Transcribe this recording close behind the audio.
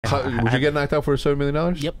Would you get knocked out for $7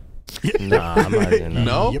 million? Yep. Nah, I'm not even.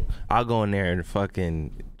 No? Yep. I'll go in there and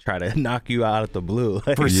fucking try to knock you out at the blue.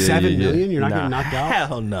 For $7 million, you're not getting knocked out?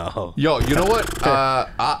 Hell no. Yo, you know what?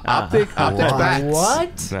 OpTic's back.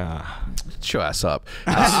 What? Nah. Shut your ass up.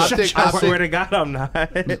 I swear to God, I'm not.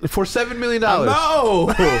 For $7 million.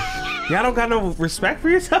 No. Y'all don't got no respect for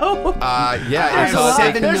yourself? Yeah, it costs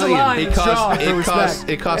 $7 million.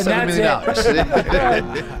 It costs $7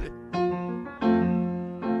 million.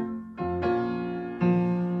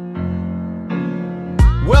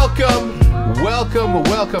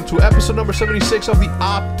 Welcome to episode number 76 of the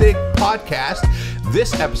OpTic Podcast.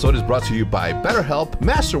 This episode is brought to you by BetterHelp,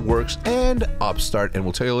 Masterworks, and Upstart, and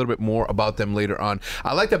we'll tell you a little bit more about them later on.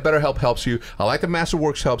 I like that BetterHelp helps you, I like that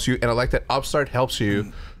Masterworks helps you, and I like that Upstart helps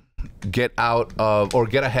you get out of or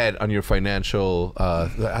get ahead on your financial.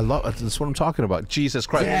 I love that's what I'm talking about. Jesus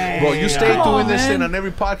Christ, bro! You stay doing this thing on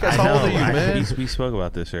every podcast. How old are you, man? We spoke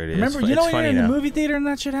about this already. Remember, you know when you're in the movie theater and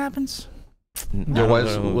that shit happens. Yo,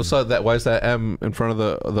 what's up? Why is that M in front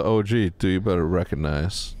of the OG? Dude, you better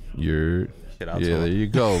recognize your. Yeah, there you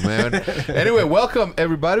go, man. Anyway, welcome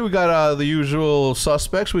everybody. We got the usual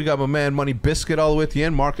suspects. We got my man Money Biscuit all the way at the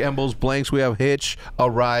end. Mark MBoZe Blanks. We have Hitch,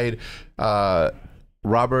 a ride.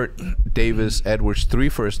 Robert Davis Edwards, 3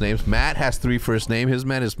 first names. Matt has 3 first names. His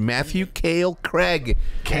man is Matthew Cale Craig.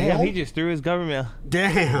 Kale? He just threw his government.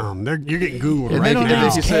 Damn, you're getting Googled right now. now.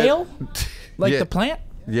 Kale? Like the plant?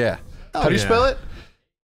 Yeah. How do you spell it?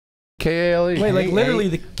 K-A-L-E? Wait, like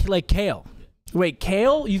literally like kale. Wait,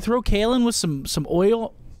 kale? You throw kale in with some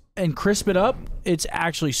oil and crisp it up? It's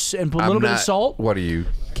actually, and put a little bit of salt. What are you?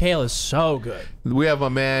 Kale is so good. We have my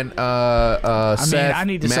man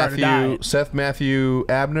Seth Matthew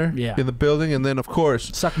Abner in the building, and then of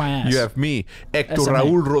course suck my ass. You have me, Hector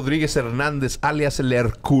Raúl Rodríguez Hernández, alias El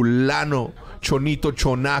Herculano Chonito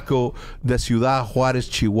Chonaco de Ciudad Juárez,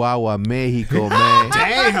 Chihuahua, Mexico, man.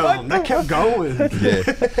 Damn, that kept going. Yeah.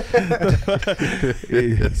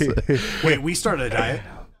 Wait, we started a diet.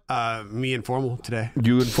 Me and Formal today.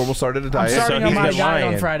 You and Formal started a diet? I'm starting on my diet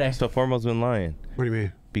on Friday. So Formal's been lying. What do you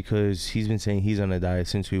mean? Because he's been saying he's on a diet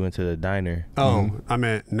since we went to the diner. Oh, I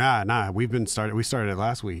meant nah. We started it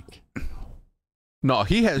last week. No,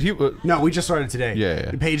 he has. No, we just started today.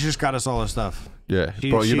 Yeah. Paige just got us all the stuff. Yeah,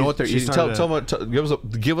 bro. You know what they're eating?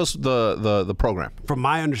 Give us the program. From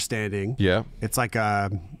my understanding, it's like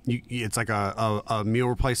a meal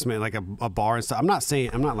replacement, like a bar and stuff. I'm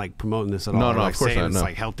not like promoting this at all. No, like of course not. It's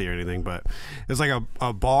like healthy or anything, but it's like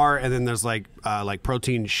a bar, and then there's like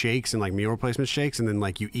protein shakes and like meal replacement shakes, and then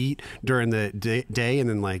like you eat during the day, and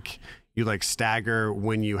then like you like stagger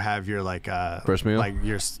when you have your like first meal, like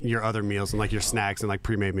your other meals and like your snacks and like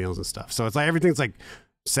pre-made meals and stuff. So it's like everything's like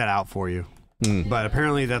set out for you. But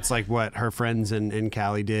apparently that's like what her friends in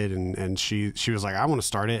Cali did, and she was like, I want to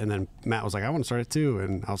start it, and then Matt was like, I want to start it too,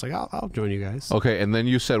 and I was like, I'll join you guys. Okay, and then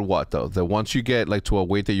you said what though? That once you get like to a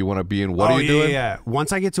weight that you want to be in, what are you doing? Yeah.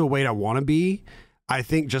 Once I get to a weight I want to be, I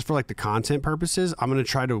think just for like the content purposes, I'm gonna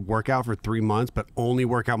try to work out for 3 months, but only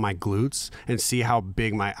work out my glutes and see how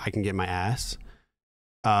big I can get my ass.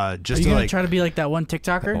 Just are you gonna try to be like that one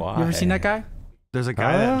TikToker? Why? You ever seen that guy? There's a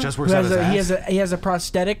guy that just works out his ass. He has a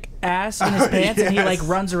prosthetic ass in his pants, and he like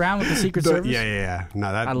runs around with the Secret Service. Yeah. No,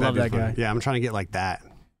 I love that guy. Yeah, I'm trying to get like that.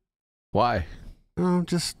 Why? Oh,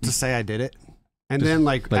 just to say I did it, and then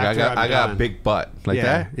like I got a big butt like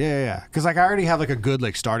that. Yeah. Because like I already have like a good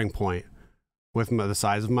like starting point with the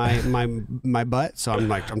size of my butt, so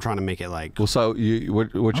I'm trying to make it like. Well, so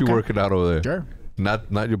what you working out over there? Sure.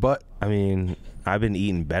 Not your butt. I mean, I've been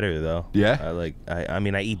eating better though. Yeah.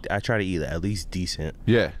 I try to eat at least decent.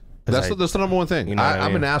 Yeah. That's the number one thing. You know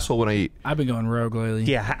I'm an asshole when I eat. I've been going rogue lately.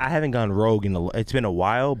 Yeah, I haven't gone rogue it's been a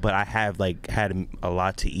while, but I have like had a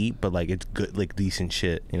lot to eat, but like it's good, like decent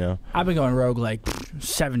shit, you know. I've been going rogue like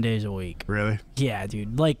 7 days a week. Really? Yeah,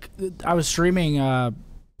 dude. Like I was streaming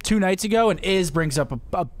 2 nights ago, and Iz brings up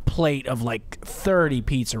a plate of like 30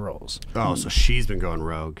 pizza rolls. Oh, so she's been going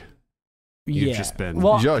rogue. You've just been.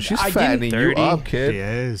 Well, yo, she's fattening you up, kid. She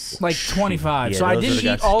is. Like 25. Yeah, so I didn't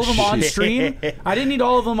eat all of them on shit. stream. I didn't eat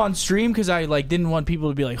all of them on stream because I like didn't want people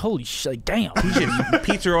to be like, holy shit, like damn.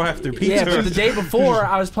 Pizza roll after pizza Yeah, roll. but the day before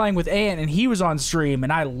I was playing with Ant, and he was on stream,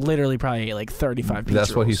 and I literally probably ate like 35 pizza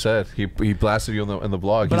That's what he rolls. said. He blasted you in the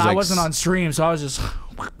vlog. But He's I like, wasn't on stream, so I was just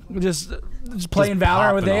playing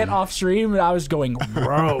Valorant with Ant off stream, and I was going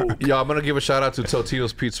rogue. Yo, I'm gonna give a shout out to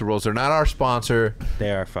Totino's Pizza Rolls. They're not our sponsor.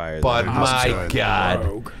 They are fire. But my God,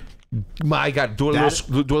 Rogue. My God, do a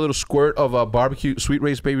little squirt of a barbecue, Sweet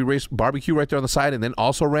Race Baby Race barbecue right there on the side, and then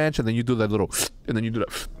also ranch, and then you do that little, and then you do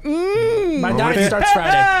that. My diet starts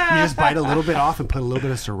Friday. You just bite a little bit off and put a little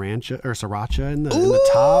bit of sriracha in the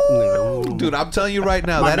top. And then, dude, I'm telling you right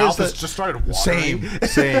now, my that mouth is just started watering.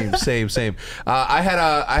 Same. I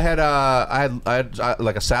had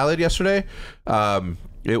like a salad yesterday.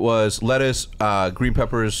 It was lettuce, green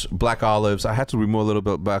peppers, black olives. I had to remove a little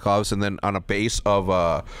bit of black olives, and then on a base of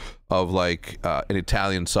like an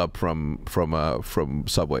Italian sub from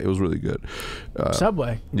Subway. It was really good.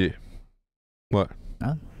 Subway. Yeah. What?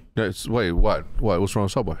 Huh? Wait, what? What's wrong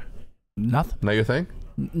with Subway? Nothing. Not your thing?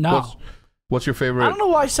 No. What's your favorite? I don't know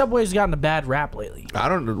why Subway's gotten a bad rap lately. I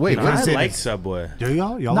don't. Wait, I like Subway. Do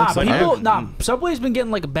y'all? Y'all Nah, like Subway? Subway's been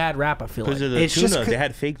getting like a bad rap, I feel like. Because of the It's tuna. just They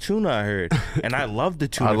had fake tuna, I heard. And I love the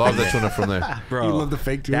tuna. I love the tuna from there. Bro, You love the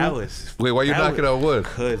fake tuna? That was... Wait, why are you knocking on wood?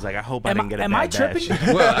 Because, like, I hope I Am didn't get a am bad I tripping?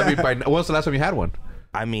 batch. Well, I mean, when was the last time you had one?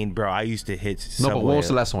 I mean, bro, I used to hit No, Subway. but when was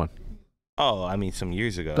the last one? Oh, I mean, some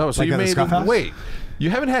years ago. No, so Like you at the made. Scump House? Wait, you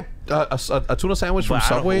haven't had a tuna sandwich from But I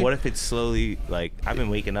don't- Subway? What if it's slowly, like, I've been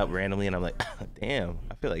waking up randomly and I'm like, damn,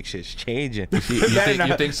 I feel like shit's changing. You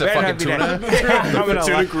think it's a fucking tuna?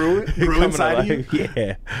 Tuna grew inside of you?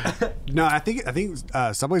 Yeah. No, I think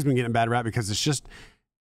Subway's been getting a bad rap because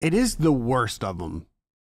it is the worst of them.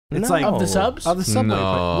 It's No. like Of the subs? Of the Subway.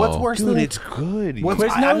 No. What's worse Dude, than it's good. I'm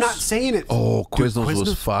Quiznos? not saying it. Oh, Dude, Quiznos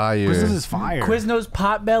was fire. Quiznos is fire. Quiznos,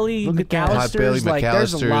 Potbelly, Look at that. McAllister's. Potbelly, Like,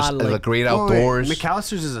 there's a lot of McAllister's, the like, Great Wait, Outdoors.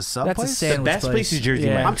 McAllister's is a sub that's a place? sandwich best place is Jersey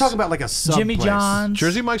Mike's. I'm talking about like a sub Jimmy place. John's.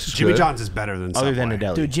 Jersey Mike's is Jimmy good. John's is better than Other Subway. than the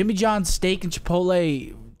deli. Dude, Jimmy John's steak and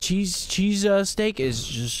Chipotle cheese steak is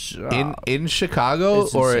just In Chicago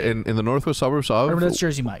It's or insane. in the northwest suburbs of remember that's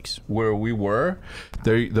Jersey Mike's. where we were,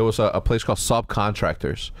 there was a place called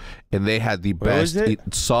Subcontractors, and they had the Where was best it?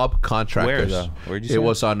 Subcontractors. Where, though? Where'd you say It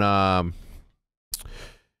was on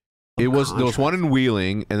there was one in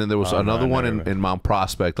Wheeling, and then there was Oh, no, another I've one never been. in Mount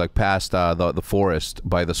Prospect, like past the forest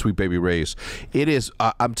by the Sweet Baby Ray's. It is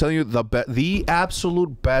I'm telling you the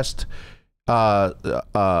absolute best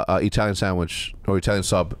Italian sandwich or Italian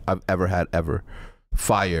sub I've ever had ever.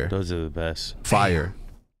 Fire. Those are the best. Fire.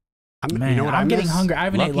 Man, you know what I'm I getting miss? hungry. I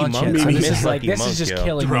haven't Lucky ate lunch Monk. yet. I So miss this is like Lucky this Monk, is just yo.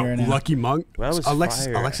 killing me Bro, right now. Lucky Monk. Well, that was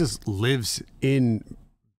fire. Alexis lives in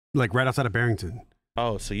like right outside of Barrington.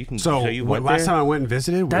 Oh, so you can. So you went last there? time I went and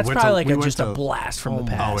visited, That's we probably went like to, just a blast from the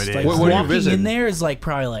past. it is. Like, Where do you walking visit? in there is like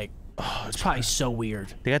probably like it's probably so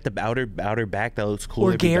weird. They got the outer back that looks cool.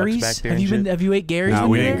 Or Gary's. Back there Have and you been? shit. Have you ate Gary's? No, when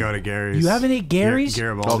we you were didn't there? go to Gary's. You haven't ate Gary's?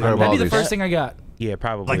 Garibaldi. Oh, Garibaldi. That'd be the Baldi's. first thing I got. Yeah,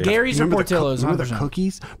 probably. Like Gary's or Remember Portillo's. remember the 100%.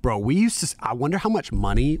 cookies, bro? We used to. I wonder how much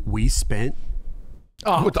money we spent.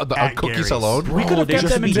 Oh, With the At cookies Gary's. alone. We could have they kept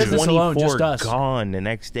just them in be business alone, 24 just us. Gone the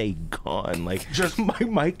next day, gone. Like just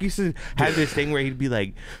Mike used to have this thing where he'd be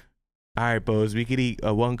like, "All right, Boz, we could eat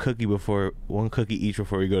one cookie each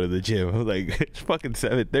before we go to the gym." I'm like, "It's fucking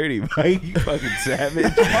 7:30, Mike. You fucking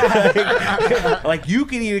savage." like you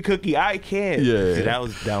can eat a cookie, I can't. Yeah. See, that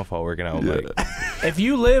was downfall working out. Like, if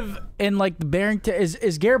you live in like the Barrington,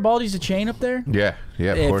 is Garibaldi's a chain up there? Yeah,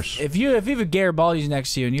 of course. If you have a Garibaldi's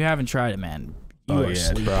next to you and you haven't tried it, man, you are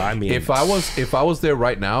asleep. bro. I mean, If I was there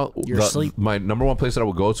right now, You're asleep. my number one place that I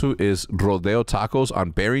would go to is Rodeo Tacos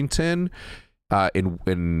on Barrington. It's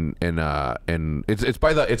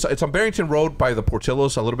by it's on Barrington Road by the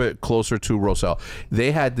Portillo's, a little bit closer to Roselle.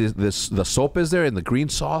 They had the soap is there and the green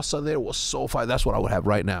sauce there was so fire. That's what I would have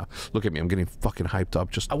right now. Look at me, I'm getting fucking hyped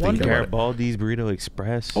up just thinking about it. Garibaldi's Burrito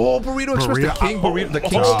Express. Oh, Burrito Express, the King burrito, the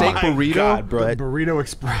King steak burrito. God, bro. The Burrito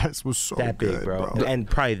Express was so That good, big, bro. And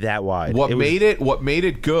probably that wide. What made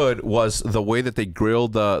it good was the way that they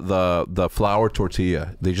grilled the flour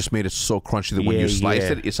tortilla. They just made it so crunchy that when you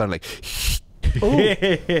sliced it sounded like. And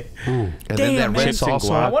then that Damn, man. red sauce.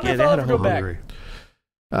 I on. wonder if I'll ever go back. Hungry.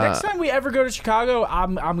 Next time we ever go to Chicago,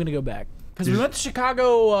 I'm gonna go back because we went to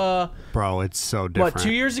Chicago. Bro, it's so different.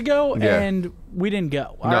 2 years ago, Yeah. and we didn't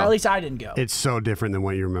go. Or No. at least I didn't go. It's so different than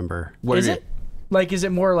what you remember. What do Is you it? Like, is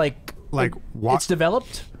it more like it's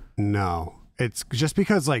developed? No. It's just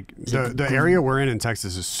because like the area we're in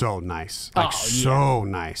Texas is so nice. Like so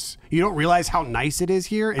nice. You don't realize how nice it is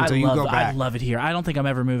here until you go back. I love it here. I don't think I'm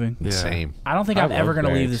ever moving. Yeah. Same. I don't think I'm ever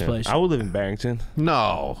gonna leave this place. I would live in Barrington.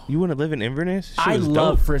 No. You want to live in Inverness? Shit I is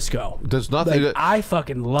love dope. Frisco. There's nothing. Like, I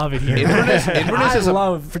fucking love it here. Inverness I is a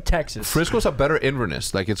love for Texas. Frisco's a better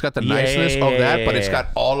Inverness. Like it's got the Yeah, niceness of that, but it's got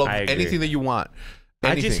all of I agree. anything that you want.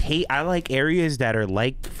 I Anything. just hate. I like areas that are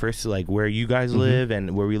like first, like where you guys live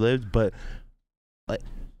and where we lived, but like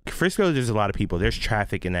Frisco, there's a lot of people. There's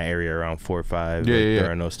traffic in that area around 4 or 5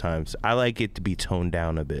 during those times. I like it to be toned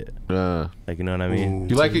down a bit. Like, you know what I mean?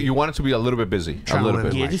 You like it? You want it to be a little bit busy, a little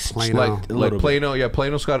bit. Yeah, like just Plano. Like Plano. Yeah,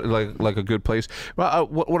 Plano's got like a good place. Well,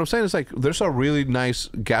 what I'm saying is like there's a really nice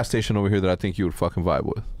gas station over here that I think you would fucking vibe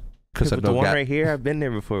with. Because the one right here, I've been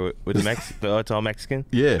there before with the it's all Mexican.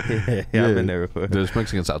 Yeah, I've been there before. There's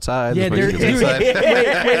Mexicans outside. Yeah, there's Mexicans inside.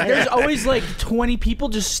 wait, there's always like 20 people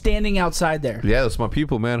just standing outside there. Yeah, that's my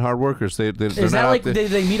people, man. Hard workers. Is that like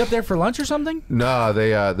they meet up there for lunch or something? No,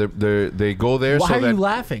 they go there. Why so are that, you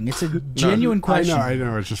laughing? It's a genuine question. I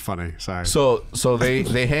know. It's just funny. Sorry. So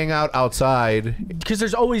they hang out outside Because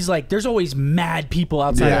there's always mad people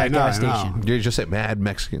outside Yeah, of that gas I know. station. You just said mad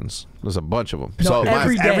Mexicans. There's a bunch of them. No, so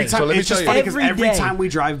every day. Every time, So let me it's tell just you. funny because Every every day. time we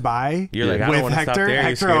drive by You're like, I don't with want to stop Hector, there.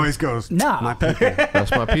 Hector always goes, Nah. my people. That's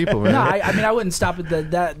my people, man. No, I mean I wouldn't stop at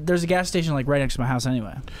that. There's a gas station like right next to my house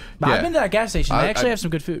anyway. But Yeah. I've been to that gas station. They I- actually I- have some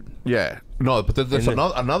good food. Yeah, no, but there's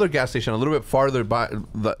another gas station a little bit farther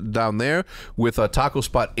down there with a taco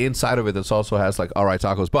spot inside of it that also has like all right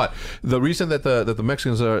tacos. But the reason that the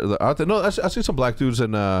Mexicans are out there, no, I see some black dudes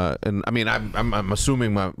and I mean I'm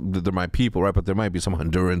assuming they're my people, right? But there might be some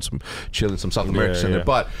Hondurans, some Chilean, some South Americans in there.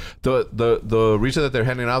 But the reason that they're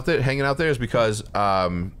hanging out there is because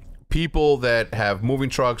people that have moving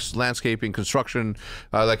trucks, landscaping, construction,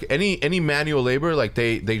 like any manual labor, like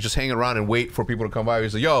they just hang around and wait for people to come by.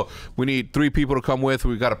 He's like, yo, we need 3 people to come with.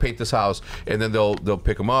 We got to paint this house, and then they'll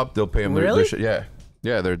pick them up. They'll pay them Really? their shit.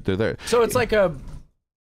 Yeah, they're there. So it's like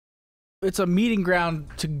it's a meeting ground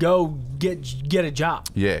to go get a job.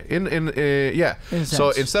 Yeah, in a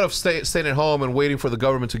So sense. instead of staying at home and waiting for the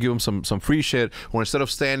government to give them some free shit, or instead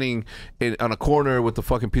of standing on a corner with the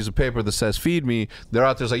fucking piece of paper that says "feed me," they're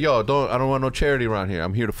out there like, "Yo, I don't want no charity around here.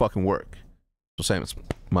 I'm here to fucking work." So same as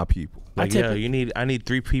my people. Like, yo, I need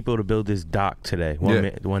 3 people to build this dock today.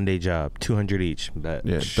 One day job, 200 each.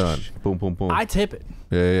 Yeah, done. Boom, boom, boom. I tip it.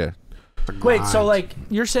 Yeah. Wait, so like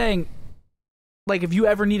you're saying, like if you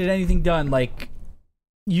ever needed anything done, like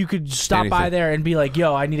you could stop by there and be like,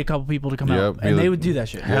 "Yo, I need a couple people to come out," and they would do that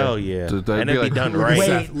shit. Hell yeah, So they'd and be it'd like, be done look at right. Seth.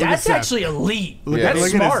 Wait, Look at that's Seth. actually elite. Yeah. That's Look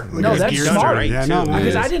at smart. his- look No, at his that's gear smart. right, Yeah, no, too.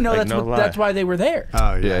 Because Yeah. I didn't know Like, no lie. that's why they were there.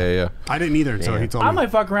 Oh Yeah. I didn't either until he told me. I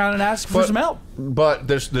might fuck around and ask for some help. But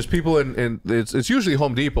there's people in it's usually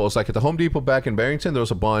Home Depot. It's like at the Home Depot back in Barrington. There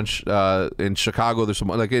was a bunch in Chicago. There's some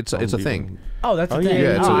like it's a thing. Oh, that's a yeah, thing.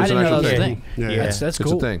 yeah, it's I an didn't know actual that was a thing. thing. Yeah. That's It's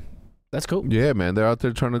cool. a thing. That's cool. Yeah, man, they're out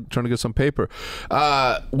there trying to get some paper.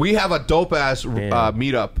 We have a dope ass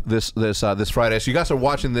meetup this Friday. So you guys are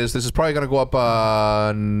watching this. This is probably gonna go up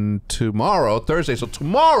on tomorrow, Thursday. So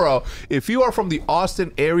tomorrow, if you are from the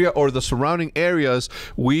Austin area or the surrounding areas,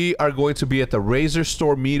 we are going to be at the Razor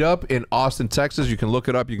Store meetup in Austin, Texas. You can look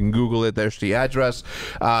it up. You can Google it. There's the address.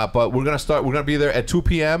 But we're gonna be there at 2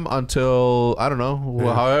 p.m. until I don't know,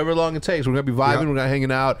 however long it takes. We're gonna be vibing. We're gonna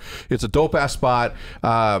hanging out. It's a dope ass spot.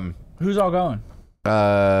 Who's all going?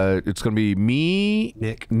 It's gonna be me,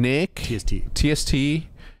 Nick, TST,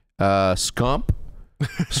 Scump.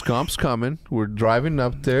 Scump's coming. We're driving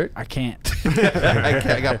up there. I can't.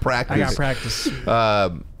 I got practice. I got practice.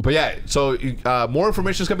 But yeah, so more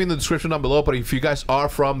information is gonna be in the description down below. But if you guys are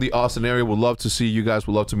from the Austin area, we'd love to see you guys.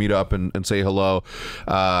 We'd love to meet up and say hello.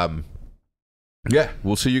 Yeah,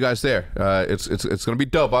 we'll see you guys there. It's gonna be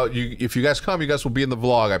dope. If you guys come, you guys will be in the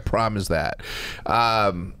vlog. I promise that.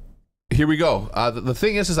 Here we go. The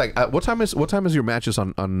thing is like, what time is your matches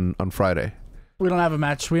on Friday? We don't have a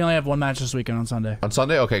match. We only have one match this weekend on Sunday. On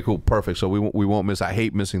Sunday? Okay, cool, perfect. So we won't miss. I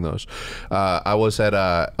hate missing those. I was at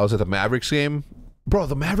the Mavericks game. Bro,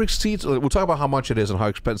 the Mavericks seats. We'll talk about how much it is and how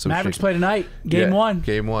expensive. Mavericks play tonight. Game 1.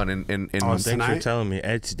 Game 1. And Thanks for telling me.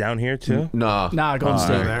 It's down here too. Nah, Golden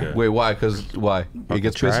State. there. Wait, why? Why? It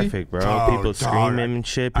gets busy. Traffic, bro. Oh, People dog. screaming and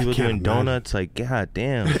shit. People can't doing imagine. donuts. Like, god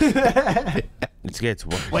damn. It gets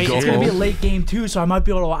Wait, Go it's gonna be a home. late game too, so I might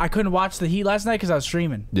be able to. I couldn't watch the Heat last night because I was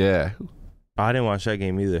streaming. Yeah. I didn't watch that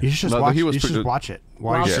game either. You should just No, watch. he was You should pretty- just watch it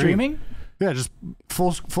While you're streaming. Yeah, just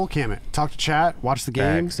full cam it. Talk to chat. Watch the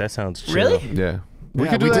game. Facts. That sounds chill. Really? Yeah. We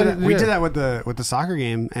could do that. We did that with the soccer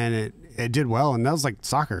game, and it did well, and that was like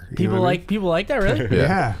soccer. You People know what I mean? people like that, really?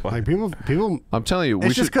 Yeah, like people. I'm telling you,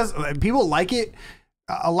 It's just because people like it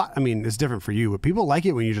a lot. I mean, it's different for you, but people like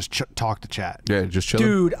it when you just talk to chat. Yeah, just chilling.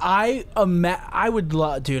 Dude, I would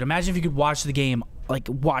love. Dude, imagine if you could watch the game. Like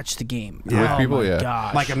watch the game. Yeah. Oh People, my yeah.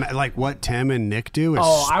 gosh. Like what Tim and Nick do. Is,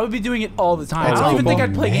 I would be doing it all the time. It's I don't even think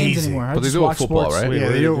football. I'd play games Amazing. anymore. I'd But they just do it with watch football, sports. right? yeah, what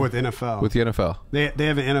they do do they it with NFL. With the NFL, They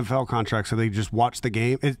have an NFL contract, so they just watch the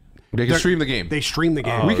game. they can stream the game. They stream the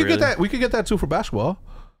game. Oh, we could really? get that. We could get that too for basketball.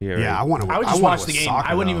 Yeah, I want to. I would just watch the game.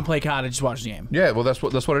 I wouldn't even play COD. I just watch the game. Yeah, well, that's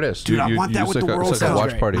what it is. Dude, I want that with the World Cup. A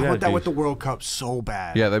watch party. I want that with the World Cup so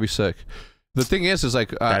bad. Yeah, that'd be sick. The thing is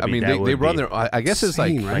like I mean, they run their. I guess it's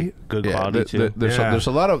like right? Good quality too. There's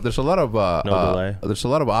a lot of there's a lot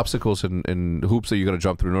of obstacles and hoops that you're gonna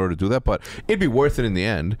jump through in order to do that, but it'd be worth it in the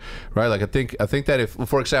end, right? Like I think that if,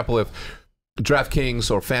 for example, if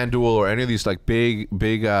DraftKings or FanDuel or any of these like big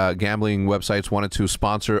gambling websites wanted to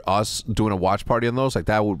sponsor us doing a watch party on those, like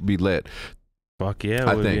that would be lit. Fuck yeah,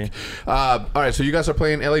 I think. All right, so you guys are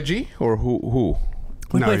playing LAG or who?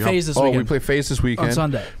 We play FaZe this weekend. Oh, we play FaZe this weekend. On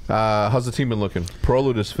Sunday. How's the team been looking?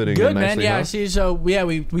 Prolude is fitting good, in nicely, man. Yeah, huh? see, so yeah,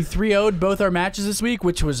 we 3-0'd both our matches this week,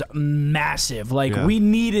 which was massive. Like we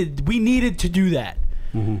needed to do that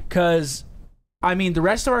because I mean the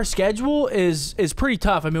rest of our schedule is pretty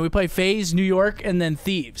tough. I mean we play FaZe, New York, and then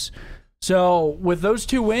Thieves. So with those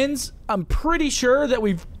 2 wins, I'm pretty sure that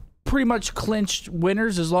we've pretty much clinched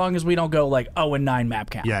winners as long as we don't go like 0-9 map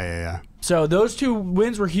count. Yeah. So those 2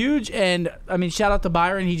 wins were huge, and I mean, shout out to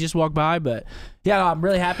Byron. He just walked by, but yeah, no, I'm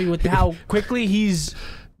really happy with how quickly he's.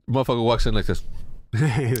 Motherfucker walks in like this.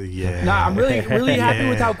 Yeah. Nah, I'm really happy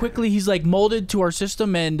with how quickly he's like molded to our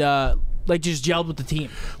system and like just gelled with the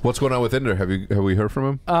team. What's going on with Ender? Have we heard from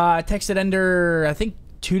him? I texted Ender I think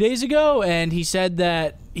 2 days ago, and he said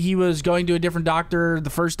that he was going to a different doctor.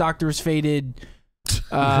 The first doctor was faded.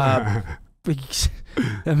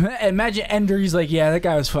 Imagine Ender. He's like, yeah, that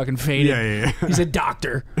guy was fucking faded. Yeah. He's a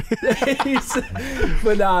doctor.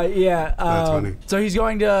 But yeah. That's funny. So he's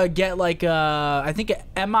going to get like I think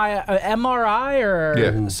MRI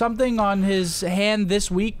or something on his hand this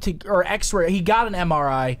week or X-ray. He got an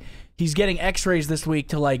MRI. He's getting X-rays this week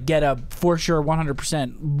to like get a for sure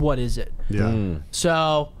 100%. What is it? Yeah.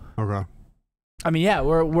 So. Okay. I mean, yeah,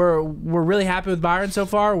 we're really happy with Byron so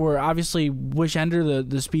far. We're obviously wish Ender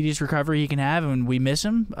the speediest recovery he can have, and we miss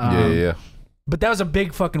him. Yeah. But that was a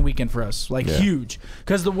big fucking weekend for us, like huge.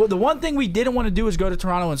 Because the one thing we didn't want to do is go to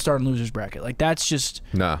Toronto and start in losers bracket. Like that's just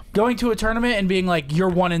going to a tournament and being like you're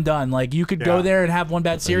one and done. Like you could go there and have one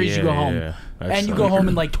bad series, you go home, and you go home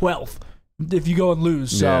in like 12th if you go and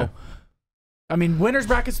lose. So. I mean, winners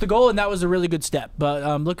bracket's the goal, and that was a really good step. But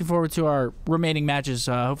I'm looking forward to our remaining matches.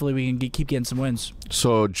 Hopefully, we can keep getting some wins.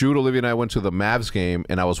 So, Jude, Olivia, and I went to the Mavs game,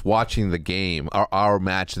 and I was watching the game, our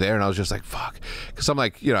match there, and I was just like, "Fuck," because I'm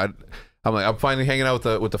like, you know, I'm finally hanging out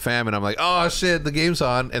with the fam, and I'm like, "Oh shit, the game's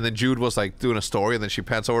on." And then Jude was like doing a story, and then she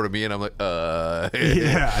pans over to me, and I'm like,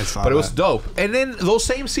 Yeah, I saw. But it was dope. And then those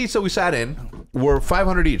same seats that we sat in were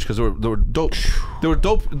 500 each because they were dope. They were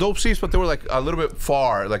dope seats, but they were like a little bit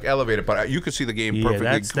far, like elevated. But you could see the game perfectly.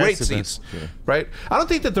 That's Great seats, right? I don't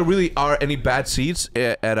think that there really are any bad seats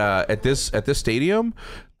at this stadium.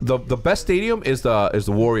 The best stadium is the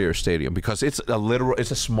Warriors Stadium because it's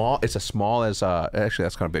as small as actually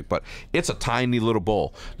that's kind of big, but it's a tiny little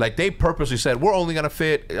bowl. Like they purposely said we're only gonna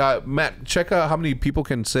fit Matt, check how many people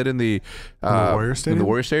can sit in the Warriors Stadium. In the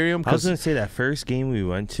Warriors Stadium. I was gonna say that first game we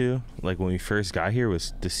went to, like when we first got here,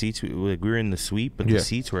 was the seats. We were in the suite, but the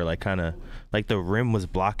seats were like kind of like the rim was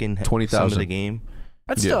blocking 20,000 some of the game.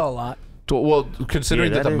 That's still a lot. Well,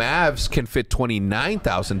 considering that the Mavs can fit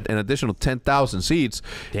 29,000, an additional 10,000 seats,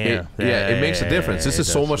 it makes a difference. This is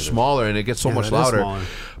so much smaller, and it gets so much louder.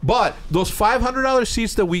 But those $500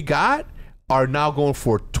 seats that we got are now going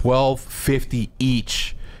for $1,250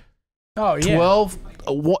 each. Oh yeah,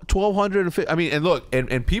 1,250. I mean, and look,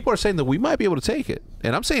 and people are saying that we might be able to take it,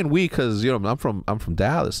 and I'm saying we because you know I'm from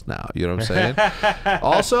Dallas now. You know what I'm saying?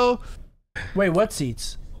 Also, wait, what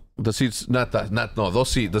seats? The seats, those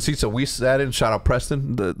seats. The seats that we sat in. Shout out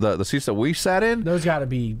Preston. The seats that we sat in. Those got to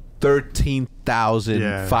be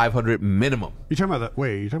 13,500 minimum. You talking about the?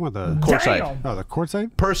 Wait, you talking about the courtside? Oh, the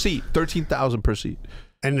courtside Per seat, 13,000 per seat.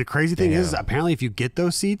 And the crazy thing is, apparently, if you get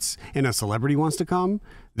those seats and a celebrity wants to come,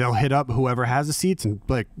 they'll hit up whoever has the seats and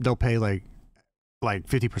like they'll pay like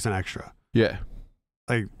 50% extra. Yeah.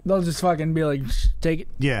 Like they'll just fucking be like, take it.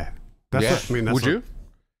 Yeah. That's what I mean. That's Would you?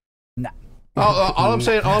 Nah. All I'm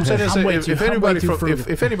saying is if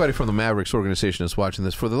anybody from the Mavericks organization is watching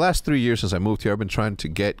this, for the last 3 years since I moved here, I've been trying to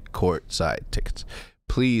get courtside tickets.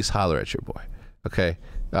 Please holler at your boy, okay?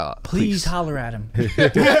 Please holler at him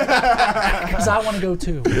because I want to go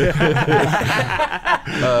too.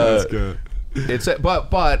 That's good.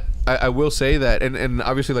 But I will say that, and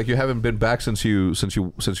obviously, like, you haven't been back since you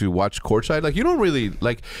watched courtside. Like, you don't really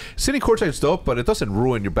like sitting courtside's dope, but it doesn't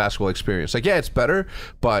ruin your basketball experience. Like, yeah, it's better,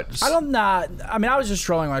 but I mean, I was just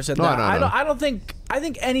trolling when I said that. I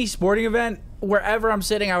think any sporting event, wherever I'm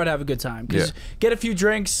sitting, I would have a good time. Because get a few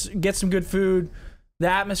drinks, get some good food, the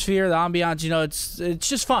atmosphere, the ambiance. You know, it's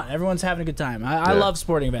just fun. Everyone's having a good time. I love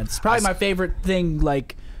sporting events. It's probably my favorite thing.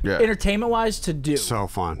 Like, entertainment wise to do. So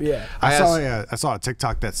fun. Yeah. I saw a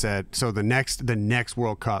TikTok that said so the next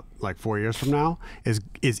World Cup like 4 years from now is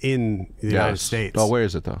in the United States. Oh, where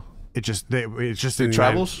is it though? It's just it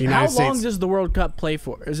travels. United How long does the World Cup play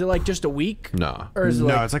for? Is it like just a week? No, or is it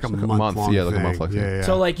no, it's like a month long. Yeah, like a month. Like yeah.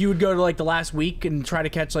 So like you would go to like the last week and try to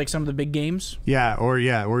catch like some of the big games. Or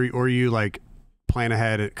you like plan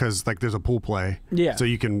ahead because like there's a pool play. Yeah. So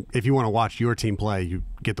you can, if you want to watch your team play, you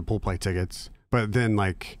get the pool play tickets. But then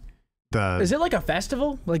like is it like a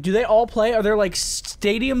festival? Like, do they all play? Are there like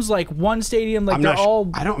stadiums? Like one stadium? Like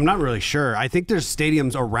I'm not really sure. I think there's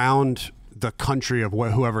stadiums around the country of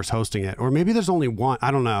whoever's hosting it, or maybe there's only one. I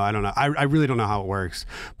don't know. I really don't know how it works.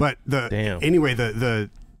 But anyway,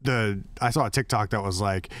 I saw a TikTok that was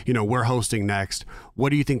like, we're hosting next. What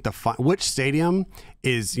do you think which stadium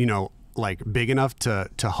is like big enough to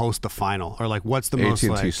host the final, or like what's the most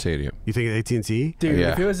AT&T Stadium? You think AT&T? Dude,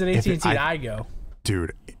 if it was at AT&T, I'd go.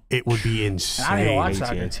 Dude, it would be insane. I don't even watch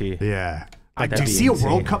soccer. Yeah, like to see a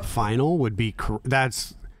World Cup final would be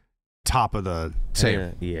that's top of the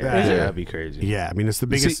same. That'd be crazy. Yeah, I mean it's the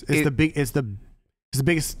biggest. It's the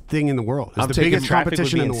biggest thing in the world. It's the biggest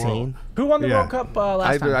competition in the world. Who won the World Cup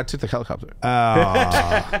last time? I took the helicopter.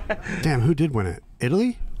 Damn, who did win it?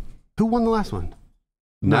 Italy? Who won the last one?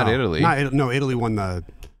 Not Italy. Italy won the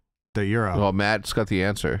Euro. Well, Matt's got the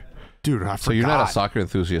answer. Dude, I forgot. So you're not a soccer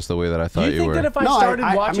enthusiast the way that I thought you were. Do you think that if I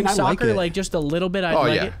started watching soccer like just a little bit, I'd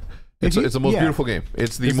like it? It's the most beautiful game.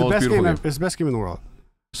 It's the most beautiful game. It's the best game in the world.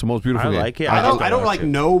 It's the most beautiful game. I like it.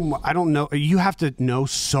 I don't know. You have to know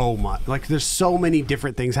so much. Like, there's so many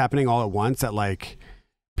different things happening all at once that, like,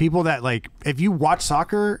 people that, like, if you watch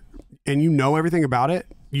soccer and you know everything about it,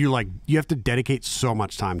 you have to dedicate so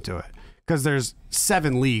much time to it. Because there's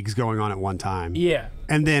 7 leagues going on at one time. Yeah.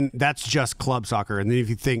 And then that's just club soccer. And then if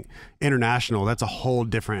you think international, that's a whole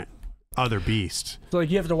different other beast. So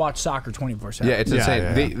like you have to watch soccer 24/7. Yeah, it's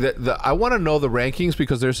insane. Yeah. I want to know the rankings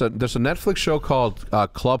because there's a Netflix show called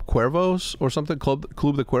Club Cuervos or something, Club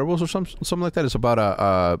de Cuervos or something like that. It's about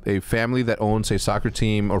a family that owns a soccer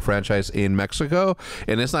team or franchise in Mexico,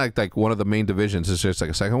 and it's not like one of the main divisions. It's just like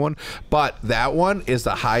a second one, but that one is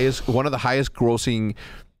one of the highest grossing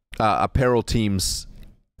apparel teams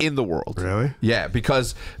in the world. Really? Yeah,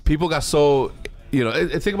 because people got so.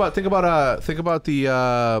 Think about the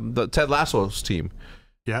Ted Lasso's team.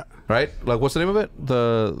 Yeah. Right? Like, what's the name of it?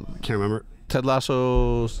 Can't remember. Ted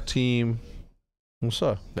Lasso's team. What's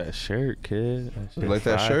up? That shirt, kid. You like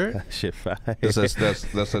that shirt? That shit fire.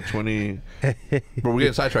 That's a 20. But we're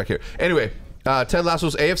getting sidetracked here. Anyway, Ted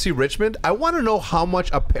Lasso's AFC Richmond. I want to know how much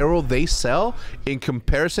apparel they sell in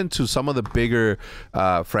comparison to some of the bigger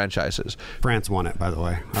franchises. France won it, by the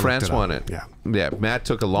way. France won it. Yeah. Yeah. Matt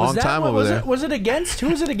took a long time over there. Was it against? Who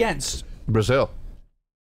was it against? Brazil.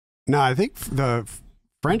 No, I think the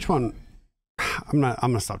French one. I'm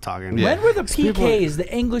gonna stop talking. Yeah. When were the PKs, the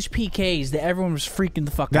English PKs, that everyone was freaking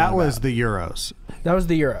the fuck out That about? was the Euros. That was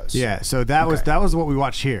the Euros. Yeah. So that was what we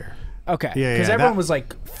watched here. Okay. Yeah. Because everyone was like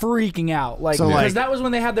freaking out, like because that was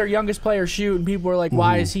when they had their youngest player shoot, and people were like,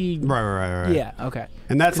 "Why is he?" Right. Yeah. Okay.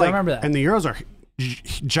 And that's like, I remember that. And the Euros are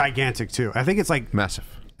gigantic too. I think it's like massive.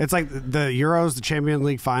 It's like the Euros, the Champions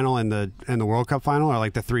League final, and the World Cup final are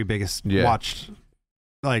like the 3 biggest watched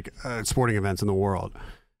like sporting events in the world,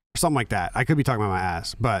 something like that. I could be talking about my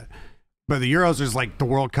ass, but the Euros is like the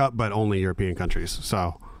World Cup, but only European countries.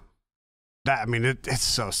 So that it's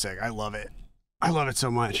so sick. I love it. I love it so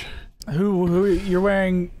much. Who you're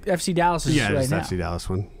wearing FC Dallas's right now? Yeah, it's FC Dallas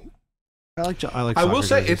one. I will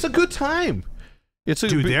say it's a good time.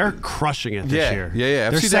 Dude, they're crushing it this year. Yeah.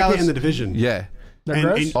 They're FC second Dallas, in the division. Yeah.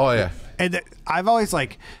 Oh yeah. And I've always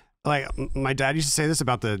like my dad used to say this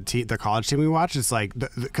about the college team we watch. It's like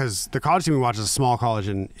because the college team we watch is a small college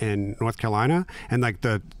in North Carolina, and like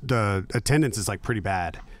the attendance is like pretty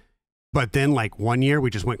bad. But then like one year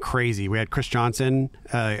we just went crazy. We had Chris Johnson,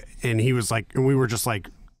 and he was like, and we were just like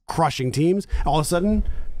crushing teams. All of a sudden,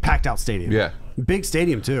 packed out stadium. Yeah. Big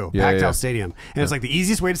stadium too. Packed out stadium. And it's like the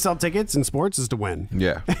easiest way to sell tickets in sports is to win.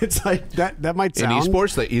 Yeah. It's like that might sound. In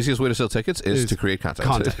esports, the easiest way to sell tickets is to create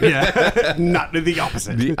content. Yeah. Not the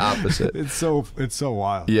opposite. The opposite. It's so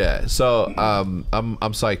wild. Yeah. So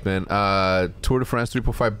I'm psyched, man. Tour de France,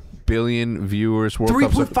 3.5 billion viewers.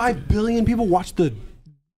 3.5 billion people watch the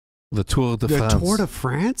Tour de France. The Tour de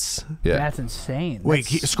France? Yeah. That's insane. Wait,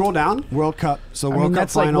 scroll down. World Cup. So World Cup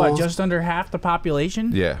that's final. like what, just under half the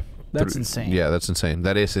population? Yeah. That's insane. Yeah, that's insane.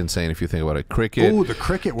 That is insane if you think about it. Cricket. Ooh, the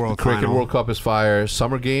Cricket World Cup. Cricket World Cup is fire.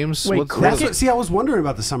 Summer games. Wait, cricket? See, I was wondering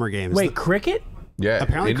about the summer games. Wait, cricket? Yeah.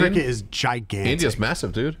 Apparently cricket is gigantic. India's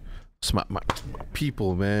massive, dude. My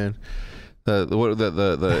people, man.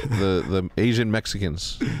 The Asian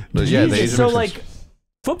Mexicans. The Jesus, Asian so Mexicans. like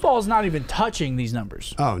football's not even touching these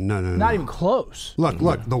numbers. Oh no, Not even close. Look,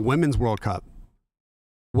 the Women's World Cup.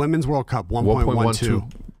 Women's World Cup 1.12.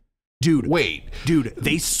 Dude, wait, dude,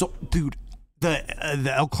 the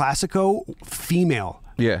El Clasico female.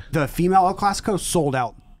 Yeah, the female El Clasico sold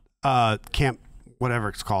out. Camp, whatever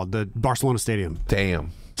it's called, the Barcelona Stadium.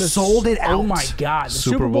 Damn. Sold it out. Oh my God! The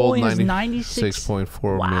Super Bowl is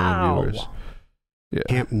 96.4 million viewers.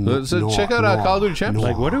 Yeah. So check out Call of Duty Champions.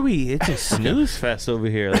 Like, what are we? It's a snooze fest over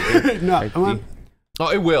here. Like,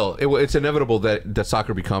 it will. It's inevitable that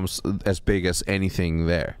soccer becomes as big as anything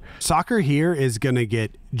there. Soccer here is gonna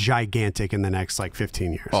get gigantic in the next like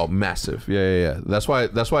 15 years. Oh, massive! Yeah. That's why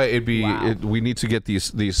it'd be. Wow. We need to get these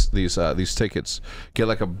tickets. Get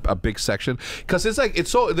like a big section because it's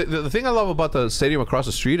so. The thing I love about the stadium across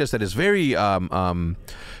the street is that it's very not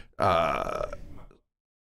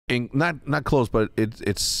close, but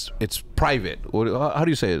it's private. How do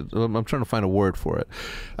you say it? I'm trying to find a word for it.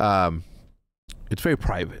 It's very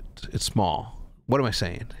private. It's small. What am I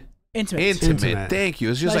saying? Intimate. Thank you.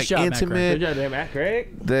 It's just nice like job, intimate. Good job, Matt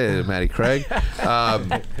Craig. Matty Craig.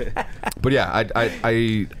 But yeah,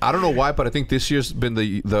 I don't know why, but I think this year's been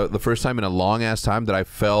the first time in a long ass time that I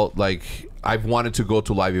felt like I've wanted to go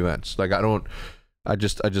to live events. Like I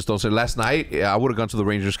just don't say. Last night, I would have gone to the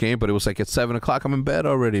Rangers game, but it was like at 7 o'clock. I'm in bed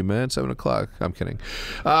already, man. 7 o'clock. I'm kidding.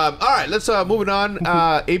 All right, let's moving on.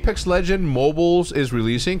 Apex Legend Mobiles is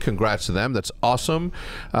releasing. Congrats to them. That's awesome.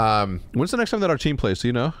 When's the next time that our team plays? Do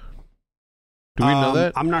you know? Do we know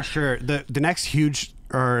that? I'm not sure. The next huge,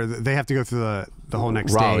 or they have to go through the whole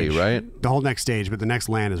next Raleigh, stage. right? The whole next stage, but the next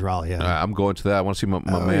land is Raleigh. Yeah. I'm going to that. I want to see my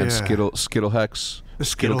man Skittle Hecz.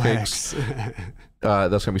 Skittle Cakes. Hecz.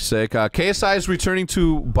 That's gonna be sick. KSI is returning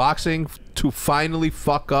to boxing to finally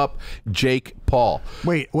fuck up Jake Paul.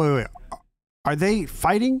 Wait. Are they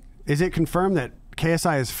fighting? Is it confirmed that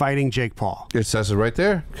KSI is fighting Jake Paul? It says it right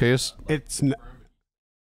there.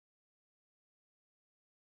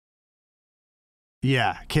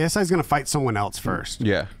 Yeah, KSI is going to fight someone else first.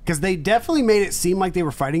 Yeah. Because they definitely made it seem like they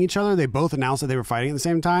were fighting each other. They both announced that they were fighting at the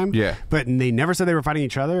same time. Yeah. But they never said they were fighting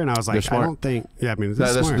each other. And I was like, I don't think... Yeah, I mean,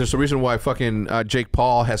 there's a reason why fucking Jake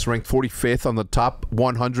Paul has ranked 45th on the top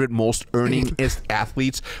 100 most earningest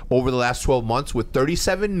athletes over the last 12 months with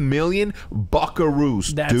 37 million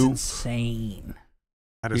buckaroos. That's insane.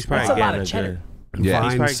 That is He's probably That's a lot getting of cheddar. Yeah.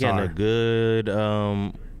 He's probably getting a good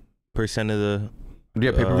percent of the...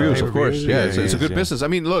 Yeah, pay-per-views, of course. Yeah, it's a good yeah. business. I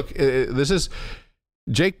mean, look, this is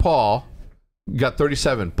Jake Paul got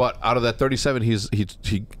 37, but out of that 37, he's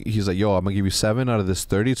like, yo, I'm gonna give you 7 out of this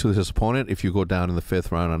 30 to his opponent. If you go down in the 5th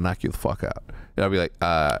round, I'll knock you the fuck out. And I'll be like,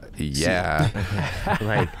 yeah.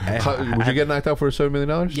 Like, would you get knocked out for $7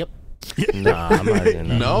 million? Yep. Nah, I'm not doing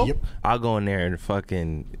that. No. Yep. I'll go in there and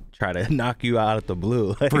fucking try to knock you out of the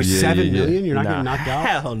blue. For $7 million, you're not getting knocked out?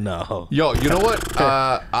 Hell no. Yo, you know what?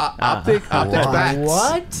 OpTic backs.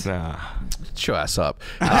 What? Nah. Shut your ass up.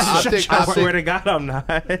 I swear OpTic to God, I'm not.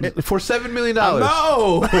 for $7 million.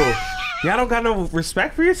 No. Y'all don't got no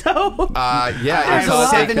respect for yourself?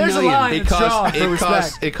 Yeah, There's a line. it costs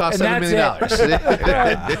 $7 million.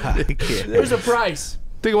 There's a price.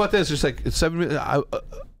 Think about this. Just like $7 million.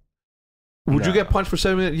 Would you get punched for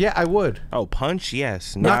 $7 million? Yeah, I would. Oh, punch?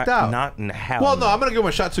 Yes. Knocked out. Not in hell. Well, no, I'm gonna give him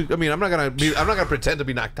a shot. I'm not gonna pretend to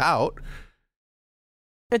be knocked out.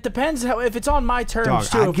 It depends if it's on my terms Dog,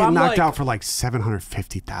 too. I'd If get I'm knocked like, out for like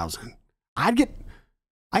 750,000. I get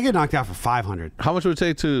knocked out for 500. How much would it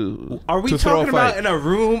take to? Are we to throw talking a fight? about in a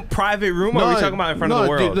room, private room, or are we talking about in front of the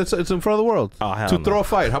world? Dude, it's in front of the world. Oh, hell to no. throw a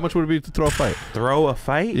fight. How much would it be to throw a fight? Throw a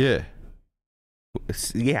fight? Yeah.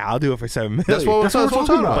 Yeah, I'll do it for $7 million. That's what we're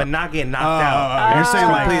talking about. But not getting knocked out. You're saying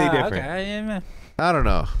like completely different. Okay. I don't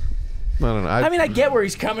know. I mean, I get where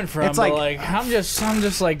he's coming from. It's but like- I'm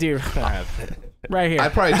just like, dude, right here.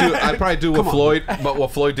 I'd probably do what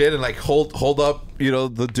what Floyd did and like hold up,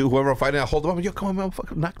 the dude, whoever I'm fighting, I hold him up. Yo, come on, man,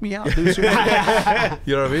 fucking knock me out, dude. You know what I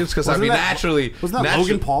mean? It's because I mean, naturally, wasn't that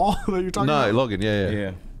Logan Paul that you're talking about? No, Logan,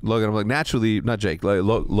 yeah. Logan, I'm like naturally, not Jake, like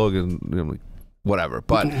Logan, I'm like whatever,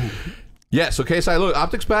 but. Yeah, so KSI, look,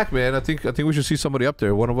 OpTic's back, man. I think we should see somebody up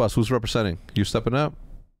there. One of us. Who's representing? You stepping up?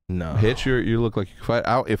 No. Hitch, you look like you can fight.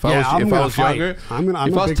 If Yeah, I was fight. younger, I'm if I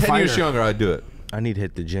was big 10 years fighter. younger, I'd do it. I need to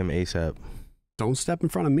hit the gym ASAP. Don't step in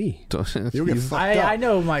front of me. Don't- You'll get fucked up. I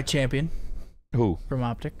know my champion Who? from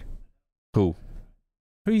OpTic. Who?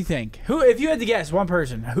 Who do you think? Who? If you had to guess one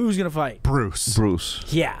person, who's gonna fight? Bruce.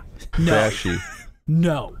 Yeah. No. Bashy.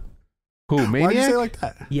 No. Who? Maniac? Why'd you say it like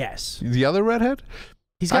that? Yes. The other redhead?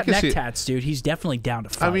 He's got neck tats, dude. He's definitely down to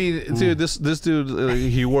fight. I mean, dude, this dude,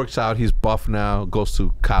 he works out. He's buff now. Goes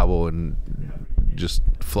to Cabo and just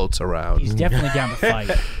floats around. He's definitely down to fight.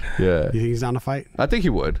 Yeah. You think he's down to fight? I think he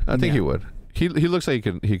would. I think he would. He looks like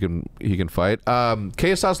he can fight.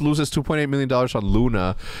 KSI loses $2.8 million on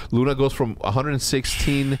Luna. Luna goes from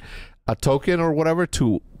 116 a token or whatever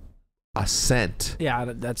to a cent. Yeah,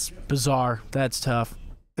 that's bizarre. That's tough.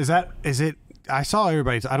 Is it? I saw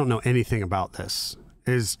everybody's. I don't know anything about this.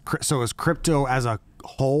 Is crypto as a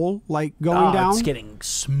whole like going down? It's getting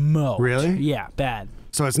smoked. Really? Yeah, bad.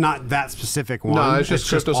 So it's not that specific one. No, it's just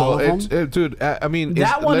crypto. all of them? Dude, I mean,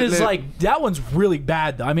 that one's really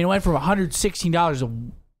bad though. I mean, it went from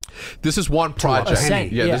 $116 this is one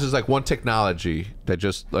project. Yeah, this is like one technology that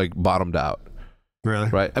just like bottomed out. Really?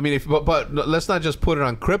 Right. I mean, but let's not just put it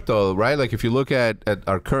on crypto, right? Like if you look at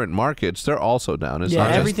our current markets, they're also down. It's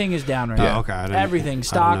not everything is down right now. Oh, okay. Everything,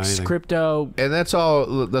 stocks, crypto. And that's all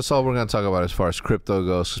we're going to talk about as far as crypto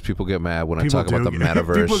goes, because people get mad when I talk about the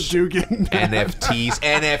metaverse. People do get mad.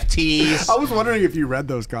 NFTs. I was wondering if you read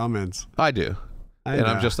those comments. I do.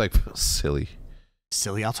 I'm just like, silly.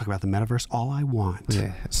 Silly, I'll talk about the metaverse all I want.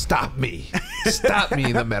 Yeah. Stop me in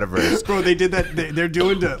the metaverse. Bro, they did that. They're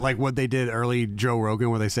doing like what they did early Joe Rogan,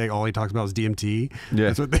 where they say all he talks about is DMT.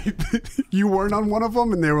 Yeah. That's what they. You weren't on one of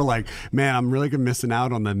them, and they were like, "Man, I'm really missing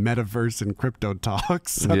out on the metaverse and crypto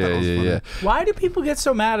talks." Yeah. Why do people get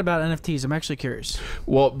so mad about NFTs? I'm actually curious.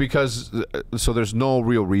 Well, because there's no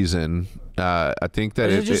real reason. I think that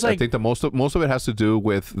I think the most of it has to do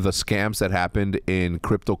with the scams that happened in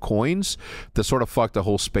crypto coins that sort of fucked the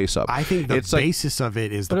whole space up. I think the basis of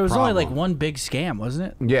it is but it was only like one big scam,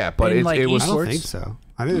 wasn't it? Yeah, but it was. I don't think so.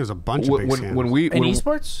 I think there's a bunch of big scams. In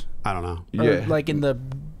esports? I don't know. Or like in the,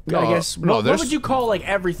 I guess. What would you call like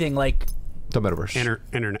everything like? The metaverse.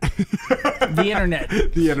 Internet. The internet.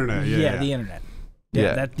 The internet. Yeah, the internet.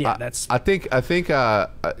 That's. I think.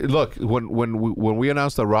 Look, when we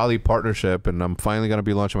announced the Raleigh partnership, and I'm finally going to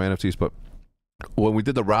be launching my NFTs, but when we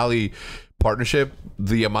did the Raleigh partnership,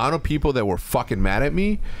 the amount of people that were fucking mad at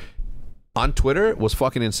me on Twitter was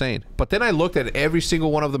fucking insane. But then I looked at every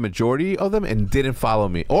single one of the majority of them and didn't follow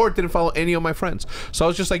me or didn't follow any of my friends. So I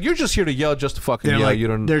was just like, you're just here to yell just to fucking yell. Like, you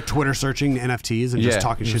don't. They're Twitter searching NFTs and just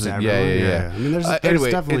talking shit to everyone. Yeah. I mean, there's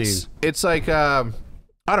anyway, definitely. It's like.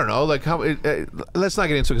 I don't know, like how. Let's not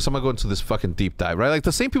get into it because I'm gonna go into this fucking deep dive, right? Like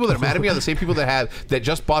the same people that are mad at me are the same people that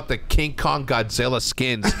just bought the King Kong Godzilla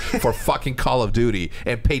skins for fucking Call of Duty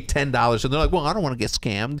and paid $10, and they're like, "Well, I don't want to get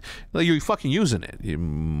scammed." Like, you're fucking using it, you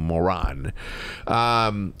moron.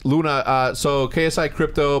 Luna. So KSI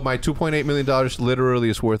crypto, my $2.8 million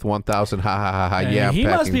literally is worth 1,000. Ha ha ha ha. Yeah, he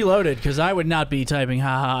must be loaded because I would not be typing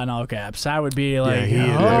ha ha in all caps. I would be like,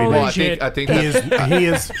 I think he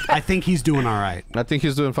is. I think he's doing all right. I think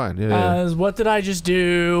he's doing fine. What did I just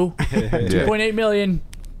do? 2.8 million.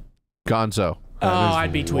 Gonzo.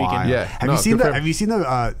 I'd be tweaking. Wild. Yeah. Have you seen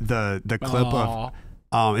the clip of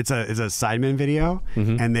it's a Sidemen video,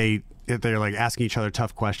 and they're like asking each other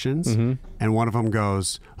tough questions, and one of them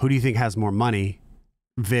goes, "Who do you think has more money,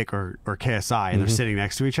 Vic or KSI?" And they're sitting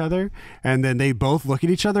next to each other, and then they both look at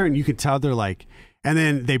each other, and you can tell they're like, and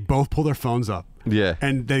then they both pull their phones up,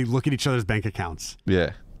 and they look at each other's bank accounts,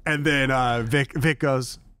 and then Vic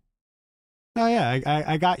goes, "Oh yeah,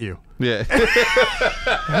 I got you." Yeah.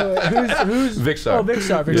 who's Vixar? Oh,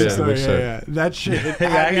 Vixar. Yeah. That shit.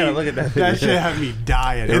 I gotta look at that. That shit had me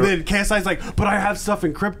dying. And then KSI's like, "But I have stuff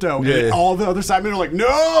in crypto." And all the other Sidemen are like,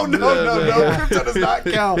 "No, crypto does not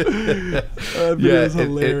count."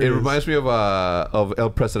 It reminds me of El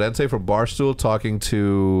Presidente from Barstool talking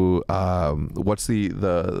to what's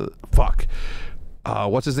the fuck?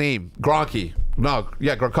 What's his name? Gronkowski.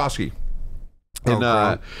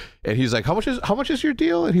 And he's like, how much is your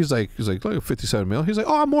deal? And he's like 57 mil. He's like,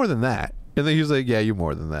 oh, I'm more than that. And then he's like, yeah, you're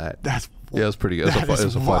more than that. It's pretty good.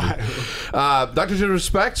 It's funny. Dr.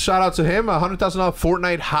 Disrespect, shout out to him. $100,000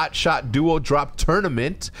 Fortnite Hot Shot Duo Drop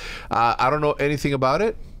Tournament. I don't know anything about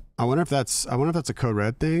it. I wonder if that's a Code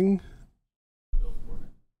Red thing.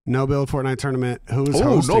 No build Fortnite tournament. Who's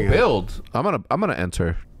hosting no build. I'm gonna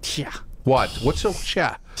enter. Yeah. What? What's so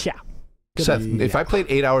Yeah. Seth, if I played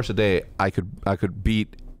 8 hours a day, I could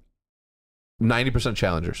beat 90%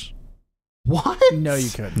 challengers. What? No, you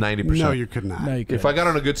could. 90%. No, you could not. No, you could. If I got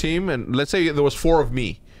on a good team, and let's say there was 4 of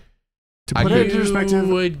me, to put it into you perspective,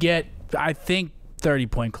 would get, I think,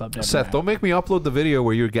 30-point club. Seth, don't make me upload the video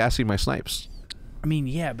where you're gassing my snipes. I mean,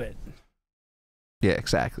 yeah, but yeah,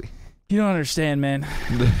 exactly. You don't understand, man.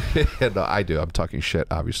 No, I do. I'm talking shit,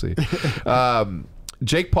 obviously.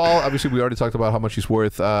 Jake Paul, obviously, we already talked about how much he's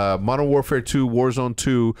worth. Modern Warfare 2, Warzone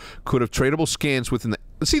 2 could have tradable skins within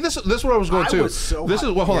the See, this is where I was going to. Hold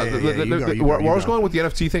on. Where I was going with the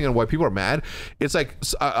NFT thing and why people are mad. It's like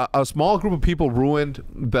a small group of people ruined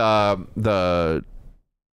the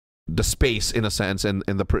space in a sense, and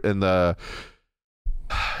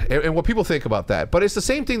what people think about that. But it's the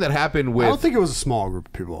same thing that happened with. I don't think it was a small group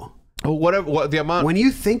of people. What the amount? When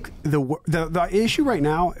you think the issue right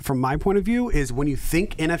now, from my point of view, is when you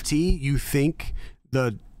think NFT, you think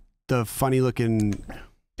the funny looking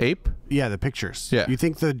ape. Yeah, the pictures. Yeah, you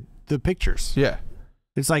think the pictures. Yeah.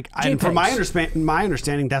 It's like, from my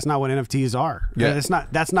understanding, that's not what NFTs are. Yeah.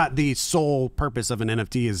 That's not the sole purpose of an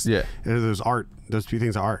NFT. Is those art, those two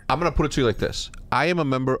things are art. I'm gonna put it to you like this: I am a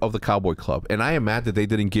member of the Cowboy Club, and I am mad that they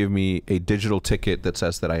didn't give me a digital ticket that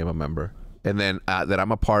says that I am a member, and then that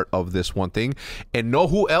I'm a part of this one thing, and know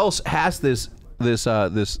who else has this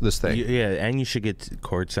thing. Yeah, and you should get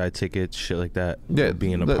courtside tickets, shit like that. Yeah,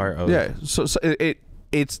 being a part of. Yeah, so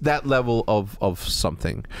it's that level of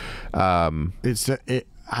something. It's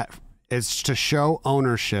to show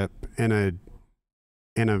ownership in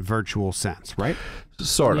a virtual sense, right?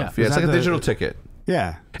 Sort of. Yeah, it's like a digital ticket.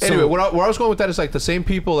 Yeah. Anyway, where I was going with that is like the same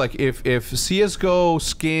people. Like if CS:GO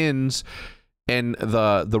skins and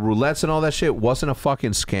the roulettes and all that shit wasn't a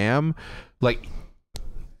fucking scam, like.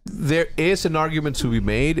 There is an argument to be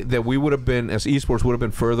made that we would have been, as esports, would have been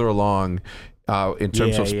further along in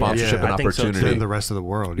terms of sponsorship and opportunity than the rest of the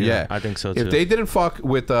world. Yeah, I think so too. If they didn't fuck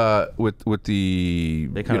with the,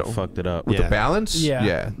 they kind of fucked it up with the balance.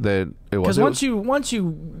 Yeah, then it was. Because once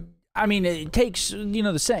you, I mean, it takes,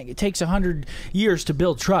 the saying, it takes 100 years to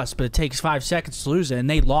build trust, but it takes 5 seconds to lose it, and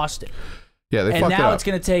they lost it. Yeah, they fucked it up. And now it's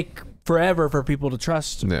going to take forever for people to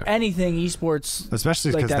trust anything esports,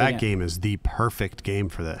 especially because that game is the perfect game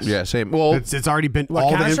for this. Yeah, same. Well, it's already been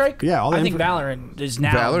Counter-Strike. Yeah, I think Valorant is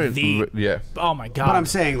now oh my god. But I'm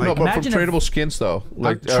saying, like, but from tradable skins though,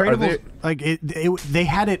 like tradable, they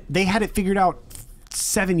had it figured out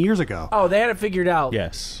 7 years ago. Oh, they had it figured out.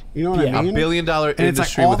 Yes, you know what I mean. $1 billion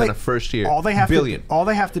industry within the first year. All they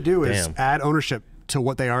have to do is add ownership to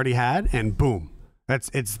what they already had, and boom.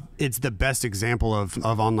 It's the best example of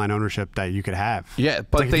online ownership that you could have. Yeah,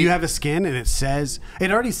 but if you have a skin and it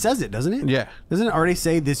already says it, doesn't it? Yeah. Doesn't it already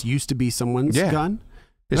say this used to be someone's gun?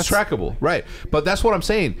 It's trackable, right? But that's what I'm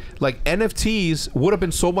saying. Like NFTs would have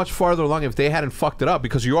been so much farther along if they hadn't fucked it up,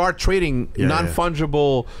 because you are trading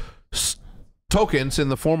non-fungible tokens in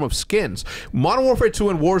the form of skins. Modern Warfare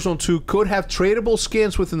 2 and Warzone 2 could have tradable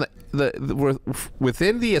skins within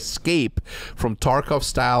the escape from Tarkov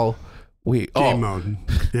style. Game mode.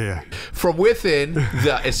 Yeah. From within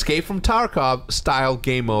the Escape from Tarkov style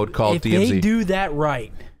game mode called DMZ. If they do that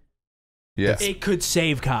right, it could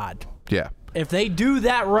save COD. Yeah. If they do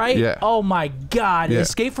that right, oh my god,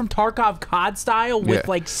 Escape from Tarkov COD style with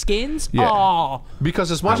like skins. Yeah. Oh,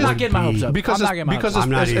 because as much I'm not getting my hopes up. Because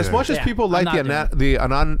as much as people like the anonymity.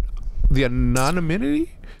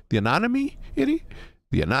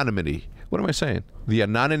 What am I saying? The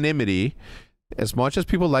anonymity. As much as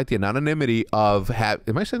people like the anonymity of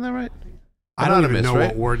am I saying that right? I don't even know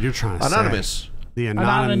what word you're trying to say. Anonymous. The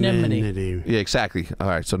anonymity. Yeah, exactly. All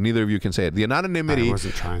right, so neither of you can say it. The anonymity. I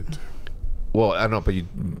wasn't trying to. Well, I don't know, but you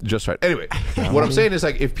just right. Anyway, what I'm saying is,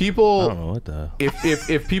 like, if people, I don't know what the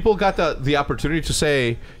if people got the opportunity to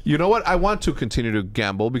say, you know what, I want to continue to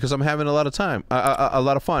gamble because I'm having a lot of time, a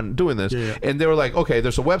lot of fun doing this, and they were like, okay,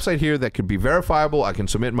 there's a website here that can be verifiable. I can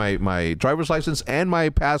submit my driver's license and my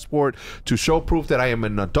passport to show proof that I am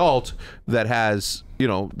an adult that has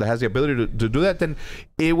the ability to do that. Then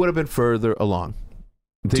it would have been further along.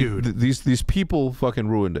 Dude, these people fucking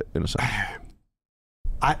ruined it in a sense.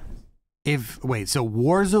 So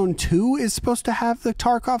Warzone 2 is supposed to have the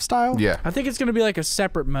Tarkov style? Yeah. I think it's going to be like a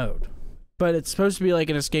separate mode, but it's supposed to be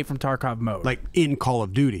like an Escape from Tarkov mode. Like in Call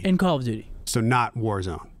of Duty? In Call of Duty. So not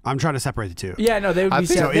Warzone. I'm trying to separate the two. Yeah, no, they would be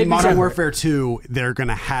separate. So in Modern Warfare 2, they're going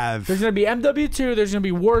to have... There's going to be MW2, there's going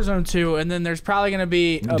to be Warzone 2, and then there's probably going to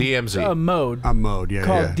be DMZ. A mode. A mode, yeah.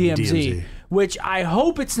 Called DMZ. Which I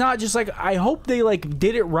hope it's not just like... I hope they like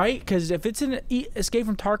did it right, because if it's an Escape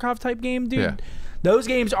from Tarkov type game, dude... Yeah. Those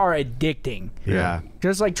games are addicting. Yeah.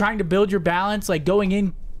 Just like trying to build your balance, like going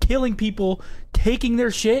in, killing people, taking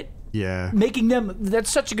their shit. Yeah. Making them,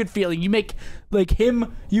 that's such a good feeling. You make like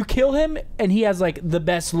him, you kill him and he has like the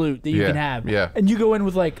best loot that you can have. Yeah. And you go in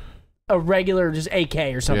with like a regular just AK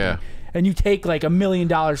or something. Yeah. And you take like $1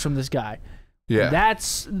 million from this guy. Yeah.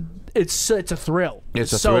 It's a thrill.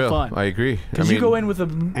 It's so thrill. fun. I agree. Because you go in with a...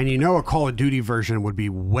 And a Call of Duty version would be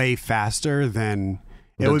way faster than...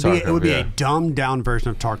 It would be a dumbed down version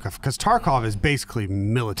of Tarkov, because Tarkov is basically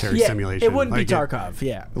military simulation. It wouldn't be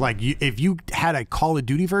Tarkov, Like if you had a Call of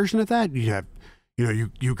Duty version of that, you have,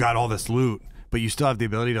 you got all this loot, but you still have the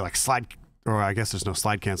ability to like slide. Or I guess there's no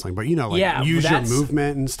slide canceling, but you know, like use your that's-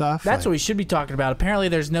 movement and stuff. That's like, what we should be talking about. Apparently,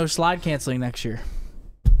 there's no slide canceling next year.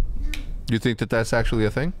 You think that that's actually a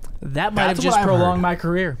thing? That might have That's just what I've prolonged heard. my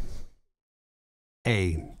career.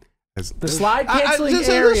 The slide canceling this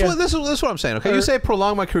area. is what I'm saying. Okay, you say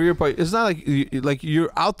prolong my career, but it's not like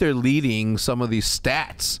you're out there leading some of these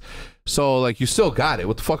stats. So like you still got it.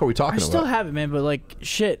 What the fuck are we talking I about? still have it, man. But like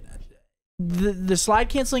shit, the slide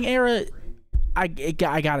canceling era, I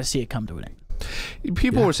gotta see it come to an end.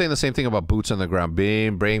 People were saying the same thing about boots on the ground.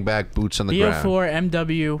 Bring back boots on the ground. BO4,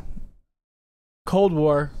 MW, Cold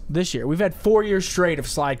War this year. We've had 4 years straight of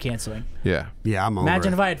slide canceling. Yeah. Yeah, I'm over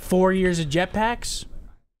Imagine it. if I had 4 years of jetpacks.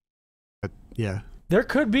 Yeah, There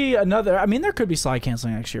could be another. I mean, there could be slide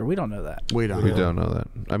canceling next year. We don't know that. we don't. We know. don't know that.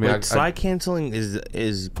 I mean, Like, slide canceling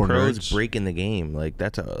is For pros nerds. breaking the game. Like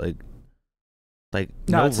that's like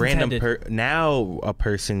No, no it's random intended. now a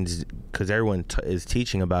person's because everyone is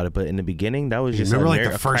teaching about it, but in the beginning that was just Remember, a, like, nerd,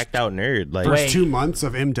 the a first- cracked out nerd. Like First Wait. 2 months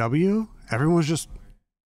of MW, everyone was just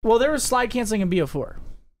Well, there was slide canceling in BO4.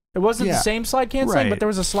 It wasn't Yeah. the same slide canceling, Right. but there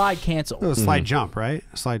was a slide cancel. it was a slide jump, right?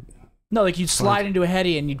 Slide. No, like you'd slide into a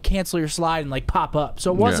heady and you'd cancel your slide and like pop up.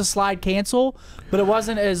 So it was Yeah. a slide cancel, but it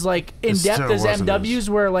wasn't as like in depth still as wasn't MWs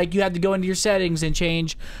where like you had to go into your settings and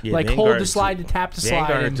change, Yeah, like hold the Vanguard's- slide to tap the slide.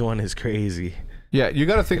 Vanguard's And, one is crazy. Yeah, you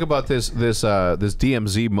got to think about this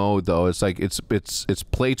DMZ mode though. It's like it's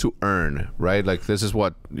play to earn, right? Like this is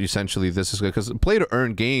what essentially this is, because play to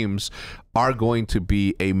earn games are going to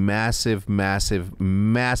be a massive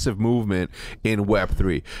movement in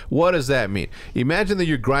Web3. What does that mean? Imagine that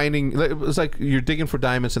you're grinding. It's like you're digging for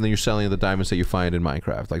diamonds and then you're selling the diamonds that you find in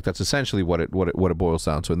Minecraft. Like that's essentially what it boils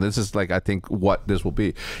down to. And this is like I think what this will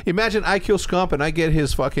be. Imagine I kill Scump and I get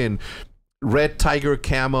his fucking red tiger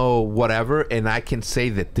camo whatever, and I can say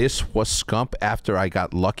that this was Scump after I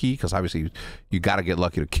got lucky, because obviously you got to get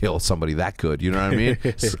lucky to kill somebody that good, you know what I mean?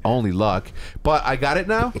 It's only luck, but I got it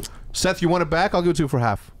now. Seth, you want it back? I'll give it to you for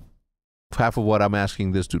half of what I'm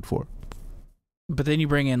asking this dude for. but then you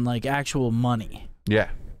bring in like actual money. Yeah,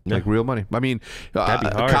 like real money. I mean, That'd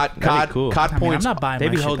be hard. That'd be cool. COD I mean, I'm points. not buying They'd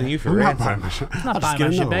my be shit holding back. you for I'm not ransom. buying my shit. I'm not I'll just buying get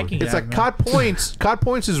my shit another back. one. You It's got like it, COD points. COD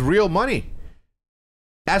points is real money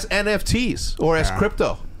as NFTs or as Yeah.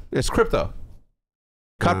 crypto. It's crypto.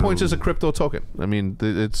 COD points is a crypto token. I mean,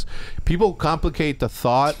 it's people complicate the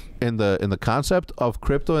thought and the concept of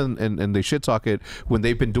crypto and they shit talk it when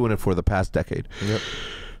they've been doing it for the past decade. Yep.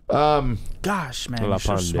 Gosh, man, La you're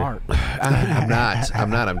so Pande. smart. I'm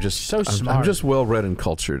not. I'm just So I'm smart. just well read and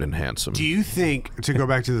cultured and handsome. Do you think, to go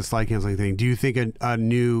back to the slide canceling thing, do you think a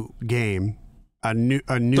new game, a new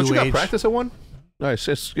Don't you got age? practice at one? Nice.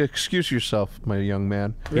 Excuse yourself, my young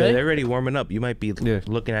man. Really? Yeah, they're already warming up. You might be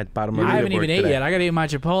looking at bottom of the I haven't leaderboard even ate today. yet. I gotta eat my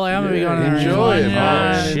Chipotle. I'm gonna be going to Enjoy it, Oh,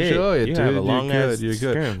 man. shit. Enjoy it, You dude. have a long You're ass good. You're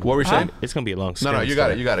good. scrim. What were we saying? It's gonna be a long. No, scrim you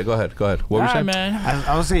got it. today. You got it. Go ahead. Go ahead. What were All we right, saying? man.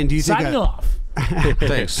 I was saying, do you think Signing off.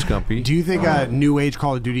 Thanks, Scumpy. do you think a new age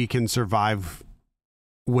Call of Duty can survive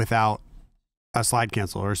without a slide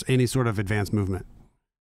cancel or any sort of advanced movement?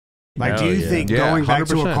 Like, do Hell you yeah. think Yeah, going back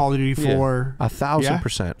to a 100%. Call of Duty Yeah. 4? 1,000%.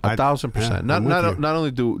 Yeah. 1,000%. I'm with you. Not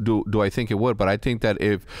only do I think it would, but I think that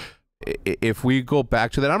if we go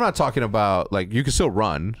back to that, I'm not talking about like you can still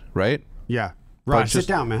run, right? Yeah. Right. just- Sit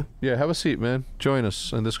down, man. Yeah, have a seat, man. Join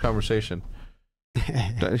us in this conversation.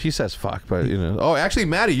 He says fuck, but you know. Oh, actually,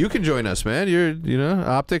 Matty, you can join us, man. You're, you know,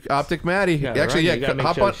 OpTic Matty. You gotta Actually, run. You gotta make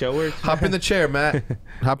hop sure on, the show works. hop in the chair, Matt.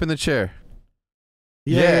 Hop in the chair.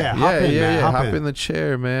 Yeah. Hop in, man. Hop Hop in the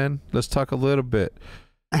chair, man. Let's talk a little bit.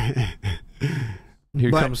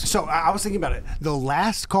 Here But, comes. so I was thinking about it. The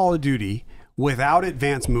last Call of Duty without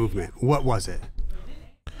advanced movement, what was it?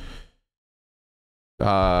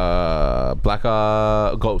 Black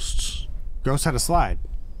Ghosts. Ghost had a slide.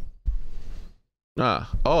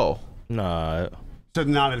 Oh Nah. So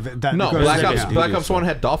not that. no, Ghost Black didn't Ops. count. Black Ops 1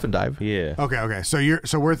 had Dolphin Dive. Yeah. Okay.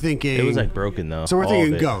 So we're thinking. It was like broken though. So we're all of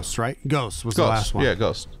thinking it. Ghost, right? Ghost was the Ghost. last one. Yeah,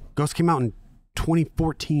 Ghost. Ghost came out in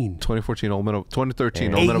 2014. 2014, Old Men of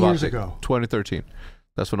 2013, Yeah. Old Men of 8 years OpTic. ago. 2013.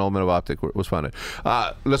 That's when Old Men of OpTic was founded.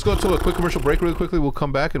 Let's go to a quick commercial break really quickly. We'll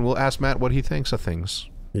come back and we'll ask Matt what he thinks of things.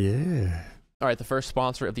 Yeah. All right, the first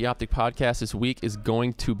sponsor of the OpTic Podcast this week is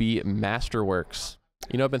going to be Masterworks.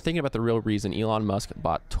 You know, I've been thinking about the real reason Elon Musk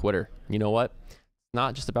bought Twitter. You know what? It's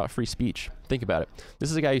not just about free speech. Think about it.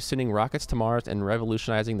 This is a guy who's sending rockets to Mars and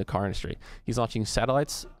revolutionizing the car industry. He's launching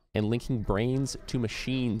satellites and linking brains to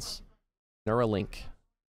machines. Neuralink.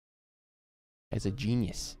 As a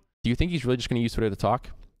genius. Do you think he's really just going to use Twitter to talk?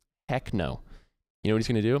 Heck no. You know what he's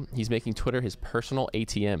going to do? He's making Twitter his personal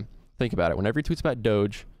ATM. Think about it. Whenever he tweets about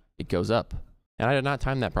Doge, it goes up. and I did not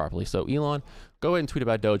time that properly. So Elon, go ahead and tweet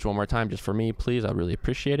about Doge one more time just for me, please. I'd really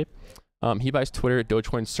appreciate it. He buys Twitter.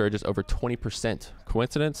 Dogecoin surges over 20%.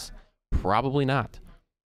 Coincidence? Probably not.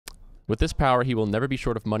 With this power, he will never be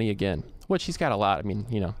short of money again, which he's got a lot. I mean,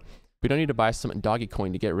 you know, we don't need to buy some doggy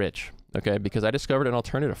coin to get rich, okay? Because I discovered an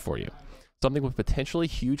alternative for you. Something with potentially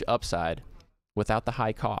huge upside without the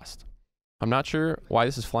high cost. I'm not sure why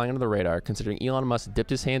this is flying under the radar, considering Elon Musk dipped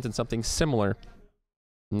his hands in something similar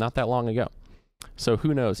not that long ago. So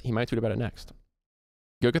who knows? He might tweet about it next.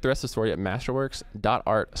 Go get the rest of the story at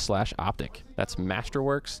masterworks.art/optic. That's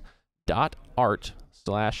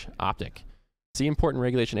masterworks.art/optic. See important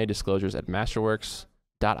Regulation A disclosures at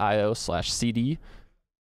masterworks.io/CD.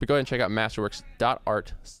 But go ahead and check out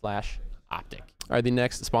masterworks.art/optic. All right, the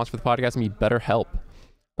next sponsor for the podcast is going to be BetterHelp.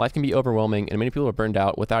 Life can be overwhelming, and many people are burned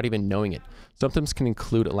out without even knowing it. Symptoms can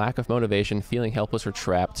include lack of motivation, feeling helpless or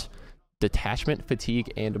trapped, detachment,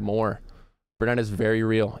 fatigue, and more. Burnout is very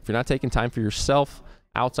real. If you're not taking time for yourself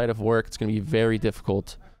outside of work, it's going to be very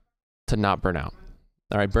difficult to not burn out.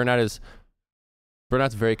 All right, burnout's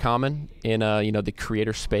very common in the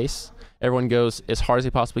creator space. Everyone goes as hard as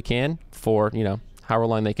they possibly can for however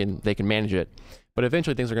long they can manage it, but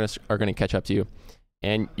eventually things are going to catch up to you,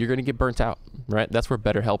 and you're going to get burnt out. Right? That's where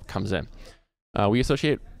BetterHelp comes in. We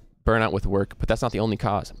associate burnout with work, but that's not the only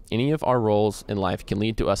cause. Any of our roles in life can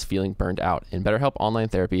lead to us feeling burned out, and BetterHelp Online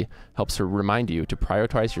Therapy helps to remind you to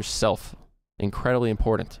prioritize yourself. Incredibly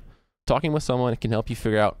important. Talking with someone can help you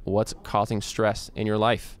figure out what's causing stress in your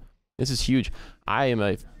life. This is huge. I am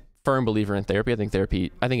a firm believer in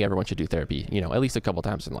therapy. I think everyone should do therapy, at least a couple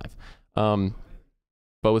times in life.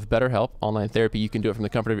 But with BetterHelp Online Therapy, you can do it from the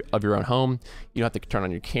comfort of your own home. You don't have to turn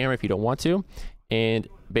on your camera if you don't want to. And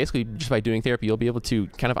basically, just by doing therapy, you'll be able to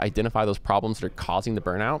kind of identify those problems that are causing the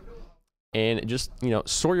burnout and just,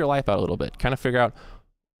 sort your life out a little bit. Kind of figure out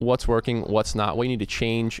what's working, what's not, what you need to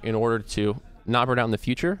change in order to not burn out in the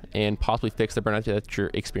future and possibly fix the burnout that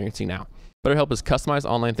you're experiencing now. BetterHelp is customized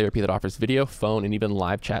online therapy that offers video, phone, and even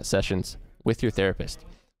live chat sessions with your therapist. So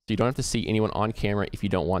you don't have to see anyone on camera if you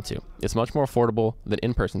don't want to. It's much more affordable than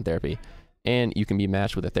in-person therapy, and you can be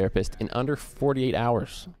matched with a therapist in under 48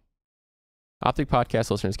 hours. OpTic Podcast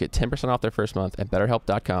listeners get 10% off their first month at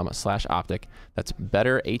betterhelp.com/optic. That's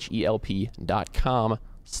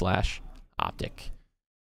betterhelp.com/optic.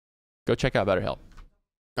 Go check out BetterHelp.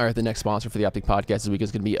 All right, the next sponsor for the OpTic Podcast this week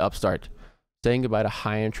is going to be Upstart. Saying goodbye to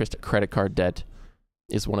high-interest credit card debt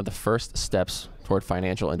is one of the first steps toward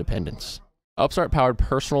financial independence. Upstart-powered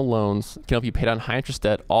personal loans can help you pay down high-interest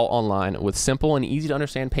debt all online with simple and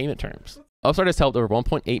easy-to-understand payment terms. Upstart has helped over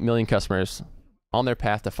 1.8 million customers on their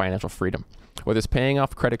path to financial freedom. Whether it's paying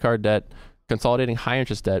off credit card debt, consolidating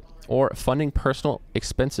high-interest debt, or funding personal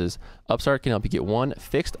expenses, Upstart can help you get one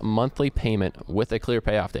fixed monthly payment with a clear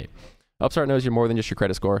payoff date. Upstart knows you're more than just your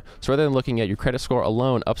credit score, so rather than looking at your credit score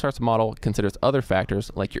alone, Upstart's model considers other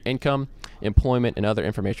factors like your income, employment, and other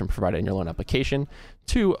information provided in your loan application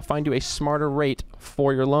to find you a smarter rate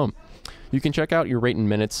for your loan. You can check out your rate in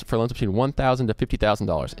minutes for loans between $1,000 to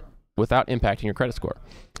 $50,000 without impacting your credit score.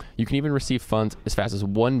 You can even receive funds as fast as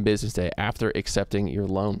one business day after accepting your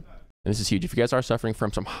loan. And this is huge. If you guys are suffering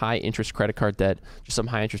from some high-interest credit card debt, just some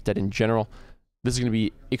high-interest debt in general, this is going to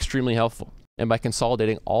be extremely helpful. And by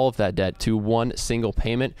consolidating all of that debt to one single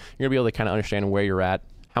payment, you're going to be able to kind of understand where you're at,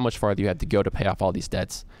 how much farther you have to go to pay off all these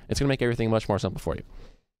debts. It's going to make everything much more simple for you.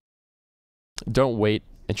 Don't wait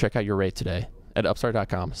and check out your rate today at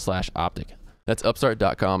upstart.com/optic. That's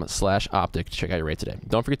upstart.com/optic to check out your rate today.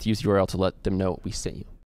 Don't forget to use the URL to let them know we sent you.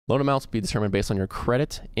 Loan amounts will be determined based on your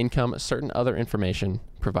credit, income, certain other information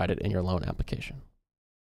provided in your loan application.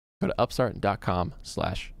 Go to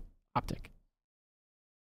upstart.com/optic.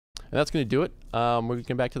 And that's going to do it. We're going to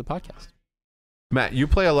get back to the podcast. Matt, you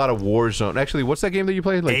play a lot of Warzone. Actually, what's that game that you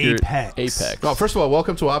play? Like Apex. Oh, first of all,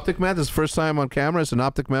 welcome to OpTic, Matt. This is the first time on camera as an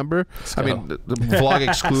OpTic member. I mean, the vlog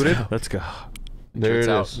excluded. Let's go. There it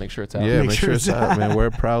is. Make sure it's out. Yeah, make sure it's out, man. Wear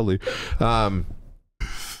it proudly. How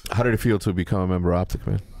did it feel to become a member of OpTic,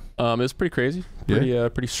 man? It was pretty crazy.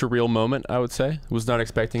 Pretty surreal moment, I would say. Was not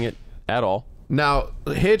expecting it at all. Now,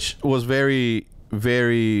 Hitch was very,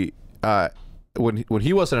 very... when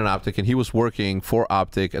he wasn't an OpTic and he was working for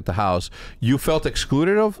OpTic at the house, you felt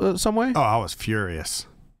excluded of some way? Oh, I was furious.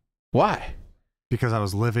 Why? Because I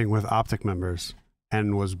was living with OpTic members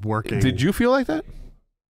and was working. Did you feel like that?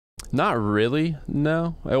 Not really,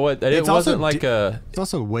 no. It wasn't like a... It's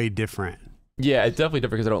also way different. Yeah, it's definitely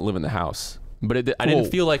different because I don't live in the house. But I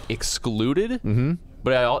didn't feel like excluded,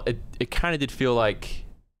 but it kind of did feel like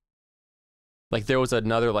there was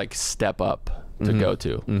another step up to go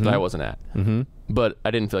to that I wasn't at. But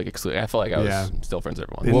I didn't feel like excluded. I felt like I was still friends with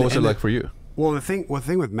everyone. What was it like for you? Well, the thing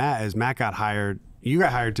with Matt is Matt got hired. You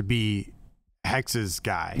got hired to be Hex's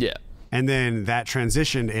guy. Yeah. And then that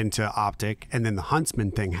transitioned into OpTic, and then the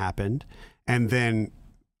Huntsman thing happened, and then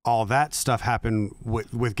all that stuff happened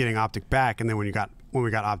with getting OpTic back. And then when we got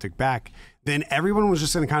OpTic back, then everyone was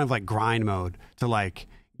just in kind of like grind mode to like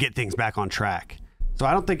get things back on track. So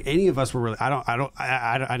I don't think any of us were really.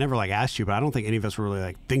 I never like asked you, but I don't think any of us were really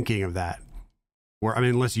like thinking of that. I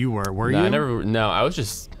mean, unless you were. Were you? I never. No, I was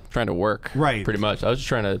just trying to work. Right. Pretty much. I was just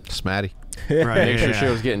trying to. Smatty. Right. Make sure shit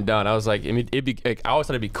was getting done. I was like, I mean, it'd be. Like, I always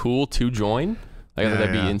thought it'd be cool to join. Like, I thought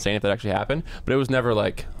that'd be insane if that actually happened. But it was never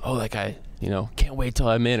like, oh, like I, can't wait till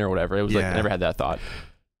I'm in or whatever. It was like I never had that thought.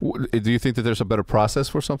 Do you think that there's a better process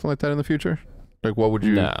for something like that in the future? Like, what would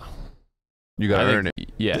you? No. You gotta earn it.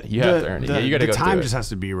 Yeah, you have to earn it. Yeah, you gotta go. The time just has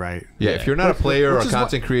to be right. Yeah, if you're not a player or a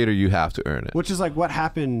content creator, you have to earn it. Which is like what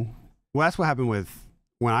happened. Well, that's what happened with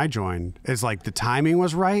when I joined. It's like the timing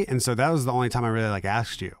was right, and so that was the only time I really like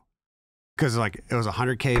asked you. Because like it was a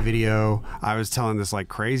 100K video. I was telling this like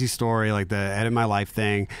crazy story, like the edit my life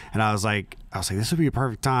thing, and I was like, this would be a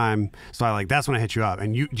perfect time. So that's when I hit you up.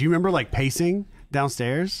 And do you remember like pacing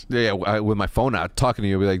downstairs? Yeah, with my phone out, talking to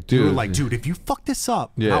you, I'd be like, dude, you were like, dude, if you fuck this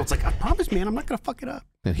up, I was like, I promise, man, I'm not gonna fuck it up.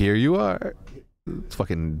 And here you are. It's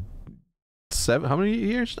fucking 7. How many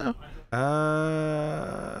years now?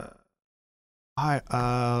 A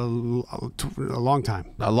long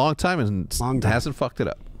time. A long time, and hasn't fucked it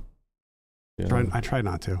up. Yeah. I tried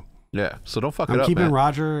not to. Yeah, so don't fuck it up.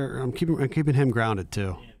 I'm keeping him grounded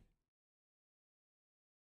too.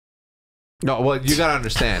 No, well, you gotta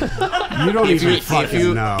understand. You don't even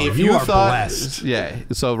fucking know. If you are blessed. Yeah.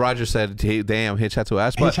 So Roger said, hey, "Damn, Hitch had to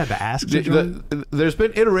ask." Hitch had to ask. There's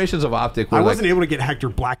been iterations of OpTic. Where I wasn't able to get Hector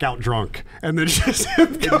blackout drunk, and then just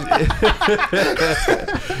him go.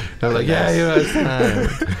 I was like, yeah, it's time.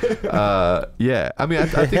 Yeah. I mean,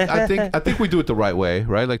 I think we do it the right way,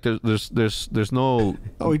 right? Like, there's no.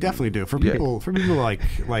 Oh, we definitely do. For people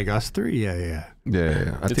like us three, yeah.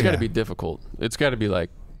 It's got to be difficult. It's got to be like.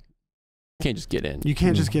 You can't just get in. You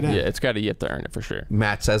can't just get in. Yeah, you have to earn it for sure.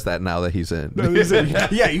 Matt says that now that he's in. No, he's in.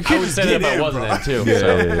 Yeah, you can't just get in. I wasn't in too.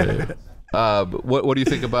 Yeah. What do you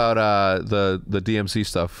think about the DMC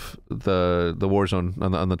stuff, the Warzone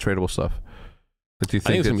on the tradable stuff? Do you think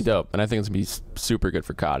I think it's gonna be dope, and I think it's gonna be super good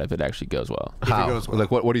for COD if it actually goes well. How? If it goes well. Like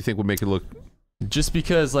what do you think would make it look? Just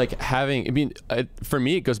because like for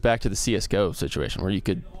me it goes back to the CS:GO situation where you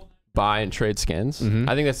could buy and trade skins.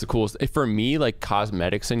 I think that's the coolest. For me, like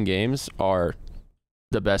cosmetics in games are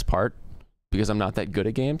the best part because I'm not that good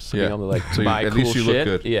at games. So being able to like buy cool shit,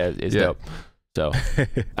 look good. It's dope. So I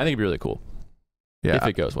think it'd be really cool. Yeah, if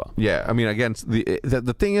it goes well. Yeah, I mean, again,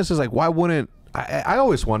 the thing is like, why wouldn't I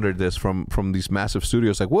always wondered this from these massive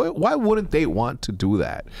studios, like why wouldn't they want to do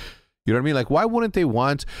that? You know what I mean? Like, why wouldn't they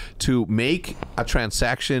want to make a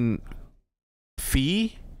transaction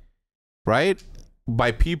fee, right?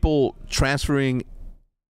 By people transferring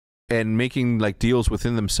and making like deals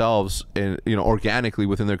within themselves and organically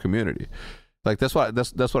within their community. Like that's what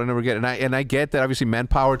I never get. And I get that obviously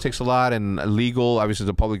manpower takes a lot, and legal, obviously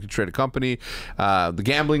it's a publicly traded company. The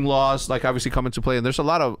gambling laws like obviously come into play, and there's a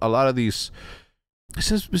lot of these.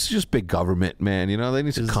 It's just big government, man. They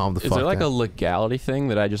need to calm the fuck down. Is there like a legality thing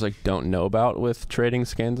that I just like don't know about with trading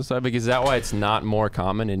skins and stuff? Like, is that why it's not more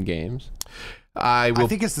common in games? I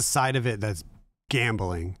think it's the side of it that's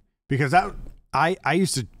gambling, because I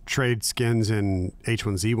used to trade skins in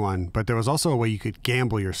H1Z1, but there was also a way you could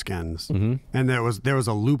gamble your skins, and there was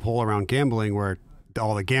a loophole around gambling where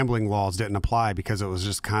all the gambling laws didn't apply because it was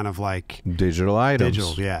just kind of like digital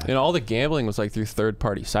items. And all the gambling was like through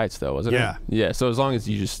third-party sites, though, wasn't it? Yeah. So as long as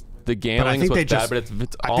you just the gambling is what's bad, but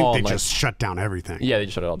it's all. I think they just shut down everything. Yeah, they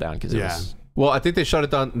just shut it all down because it was. Well, I think they shut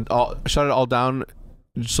it all down.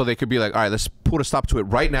 So they could be like, all right, let's put a stop to it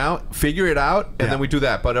right now, figure it out, and then we do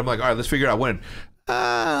that. But I'm like, all right, let's figure it out when.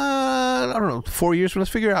 I don't know, 4 years from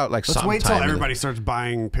let's figure it out like let's wait till everybody starts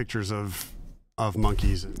buying pictures of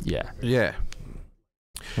monkeys. Yeah.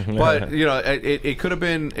 But it could have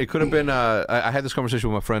been. I had this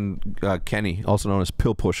conversation with my friend Kenny, also known as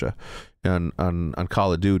Pill Pusher, on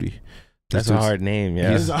Call of Duty. That's a hard name.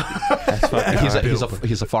 Yeah, he's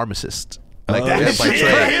a pharmacist. Like that's by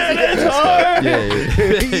trade.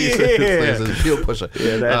 He's Pill Pusher.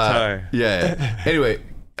 Yeah, that's hard. Yeah. Anyway,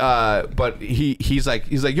 but he's like,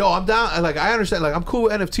 yo, I'm down. Like, I understand. Like, I'm cool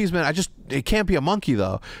with NFTs, man. It can't be a monkey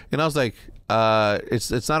though. And I was like,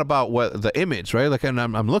 it's not about what the image, right? Like, and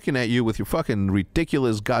I'm looking at you with your fucking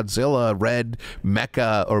ridiculous Godzilla red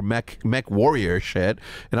mecha or mech warrior shit,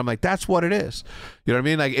 and I'm like, that's what it is. You know what I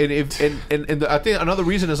mean? Like, and I think another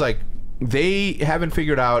reason is like, they haven't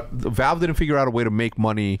figured out. Valve didn't figure out a way to make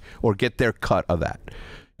money or get their cut of that.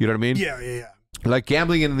 You know what I mean? Yeah. Like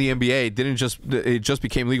gambling in the NBA it just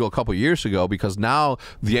became legal a couple years ago because now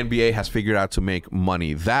the NBA has figured out to make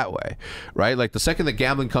money that way, right? Like the second that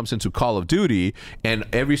gambling comes into Call of Duty and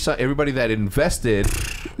everybody that invested,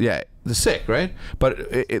 yeah, the sick, right? But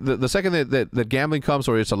the second that gambling comes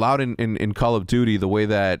or it's allowed in Call of Duty, the way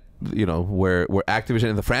that, you know, where Activision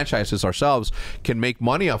and the franchises ourselves can make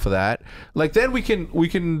money off of that, like then we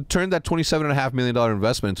can turn that $27.5 million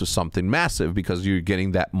investment into something massive because you're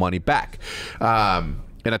getting that money back. And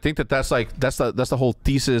I think that's the whole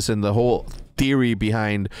thesis and the whole theory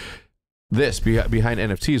behind this, behind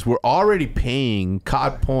NFTs. We're already paying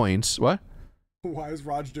COD points. What? Why is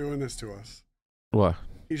Raj doing this to us? What?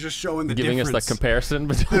 He's just showing the giving difference. us the comparison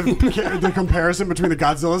between the comparison between the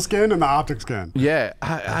Godzilla skin and the OpTic skin. Yeah,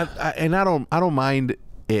 I don't mind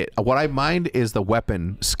it. What I mind is the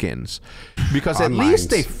weapon skins, because at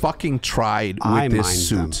least they fucking tried with this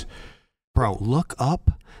suit. Them. Bro, look up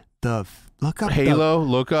Halo.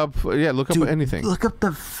 Look up anything. Look up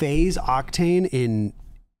the phase octane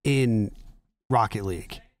in Rocket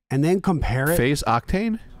League, and then compare it. Phase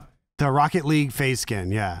octane. The Rocket League phase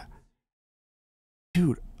skin, yeah.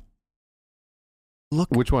 Dude, look.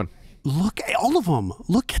 Which one? Look at all of them.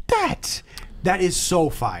 Look at that. That is so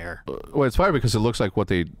fire. Well, it's fire because it looks like what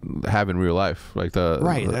they have in real life, like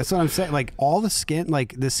that's what I'm saying. Like all the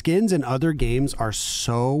skins in other games are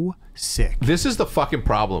so sick. This is the fucking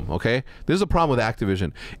problem, okay? This is the problem with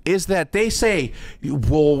Activision, is that they say,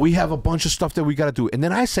 well, we have a bunch of stuff that we got to do. And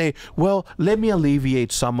then I say, well, let me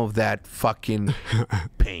alleviate some of that fucking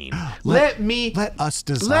pain. Let us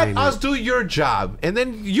design us do your job. And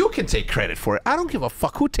then you can take credit for it. I don't give a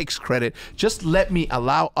fuck who takes credit. Just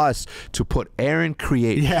allow us to put Aaron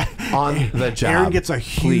Create on the job. Aaron gets a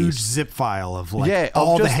huge zip file of all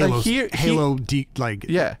the Halo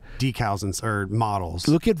decals or models.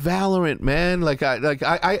 Look at Valorant, man.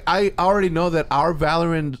 I already know that our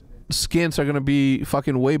Valorant skins are gonna be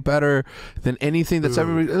fucking way better than anything that's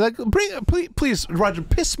ever please Roger,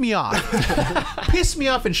 piss me off. Piss me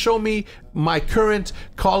off and show me my current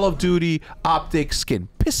Call of Duty OpTic skin.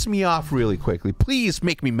 Piss me off really quickly. Please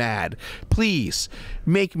make me mad. Please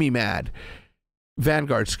make me mad.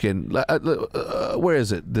 Vanguard skin. Where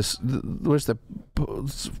is it? Where's the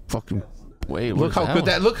fucking? Wait, look how good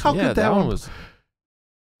that. Look how good that one was.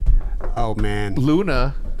 Oh man,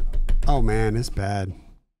 Luna. Oh man, it's bad.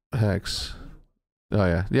 Hecz. Oh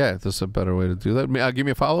yeah, there's a better way to do that. Give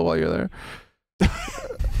me a follow while you're there.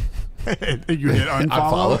 You hit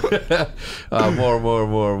unfollow.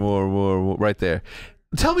 More, right there.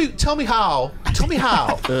 Tell me how. Tell me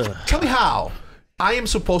how. I am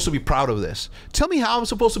supposed to be proud of this. Tell me how I'm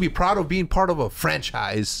supposed to be proud of being part of a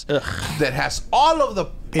franchise that has all of the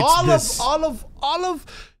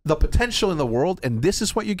potential in the world, and this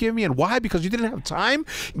is what you give me. And why? Because you didn't have time.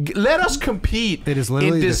 Let us compete in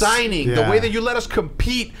designing the way that you let us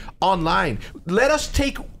compete online. Let us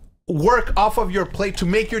take work off of your plate to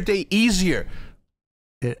make your day easier.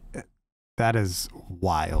 That is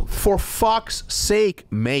wild. For fuck's sake,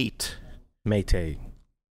 mate.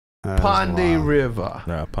 Ponde River.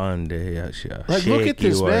 No, Ponde, yeah. Like, look at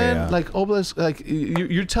this, man. Like, Obelisk, like,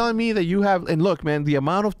 you're telling me that you have, and look, man, the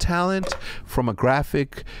amount of talent from a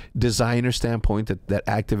graphic designer standpoint that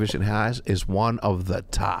Activision has is one of the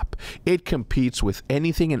top. It competes with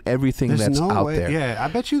anything and everything that's out there. Yeah, I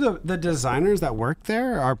bet you the designers that work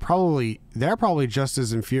there are probably just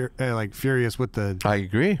as furious with the. I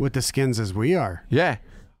agree. With the skins as we are. Yeah.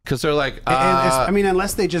 Because they're like, I mean,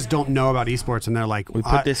 unless they just don't know about esports and they're like, we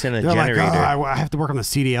put this in a generator. Like, I have to work on the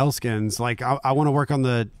CDL skins. Like, I want to work on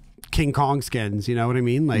the King Kong skins. You know what I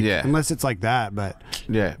mean? Like, unless it's like that, but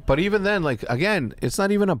but even then, like, again, it's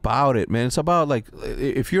not even about it, man. It's about like,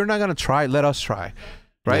 if you're not gonna try, let us try.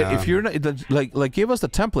 Right? Yeah. If you're not like, give us the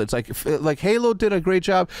templates. Like Halo did a great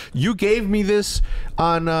job. You gave me this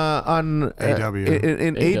on AW.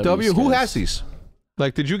 In AW. Who has these?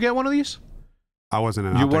 Like, did you get one of these? I wasn't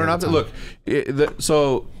an You weren't out there. Look,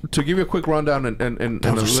 so to give you a quick rundown and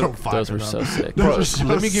those were so sick. Bro,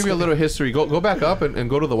 let me give you a little history. Go back up and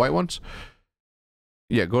go to the white ones.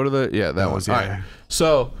 Yeah, go to the that one. All right.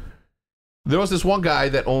 So there was this one guy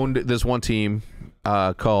that owned this one team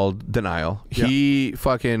called Denial. Yep. He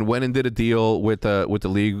fucking went and did a deal with the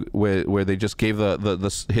league where they just gave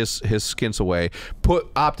his skins away,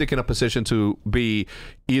 put OpTic in a position to be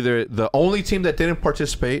either the only team that didn't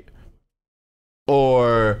participate,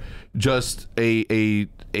 or just a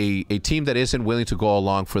team that isn't willing to go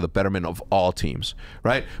along for the betterment of all teams,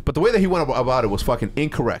 right? But the way that he went about it was fucking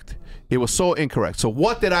incorrect. It was so incorrect. So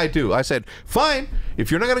what did I do? I said, fine,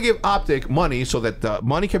 if you're not going to give OpTic money so that the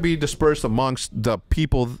money can be dispersed amongst the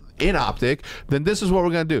people in OpTic, then this is what we're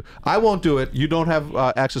going to do. I won't do it. You don't have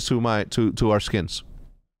access to our skins.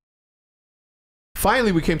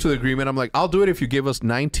 Finally, we came to the agreement. I'm like, I'll do it if you give us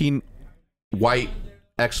 19 white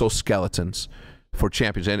exoskeletons for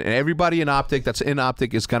champions. And everybody in OpTic that's in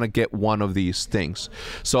OpTic is going to get one of these things.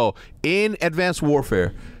 So in Advanced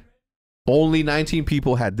Warfare, only 19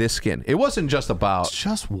 people had this skin. It wasn't just about... It's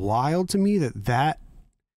just wild to me that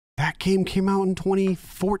game came out in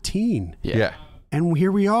 2014. Yeah. And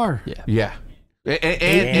here we are. Yeah.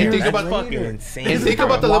 And think about fucking insane. And think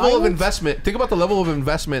about the level of investment. Think about the level of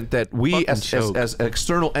investment that we as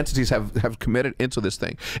external entities have committed into this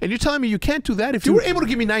thing. And you're telling me you can't do that? If you were able to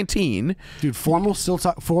give me 19, dude, Formal still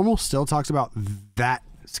talks about that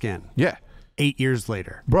skin. Yeah. 8 years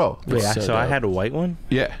later, bro. Wait, so I had a white one.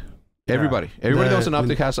 Yeah. Everybody that was an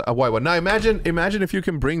OpTic has a white one. Now imagine if you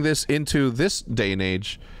can bring this into this day and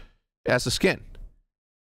age as a skin.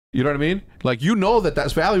 You know what I mean? Like, you know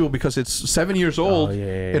that's valuable because it's 7 years old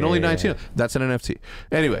and only 19. That's an NFT.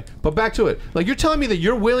 Anyway, but back to it. Like, you're telling me that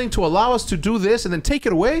you're willing to allow us to do this and then take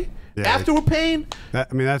it away after we're paying?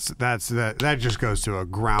 That just goes to a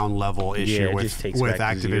ground level issue with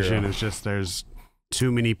Activision. It's just there's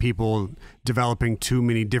too many people developing too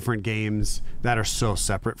many different games that are so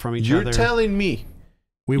separate from each other. You're telling me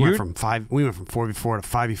we went from 4v4 to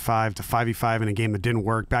 5v5 to 5v5 in a game that didn't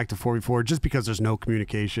work, back to 4v4 just because there's no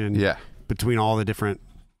communication between all the different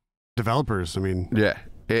developers. I mean,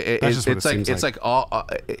 it's like all.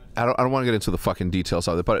 I don't want to get into the fucking details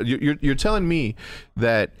of it, but you're telling me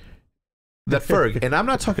that Ferg, and I'm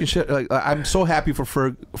not talking shit. Like, I'm so happy for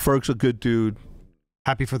Ferg. Ferg's a good dude.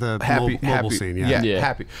 Happy for the mobile scene,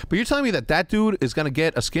 happy. But you're telling me that dude is gonna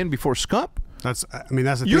get a skin before Scump? That's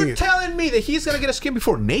the thing. You're telling me that he's gonna get a skin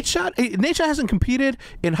before Nadeshot? Nadeshot hasn't competed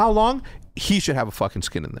in how long? He should have a fucking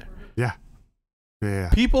skin in there. Yeah.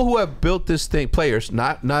 People who have built this thing, players,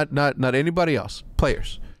 not anybody else,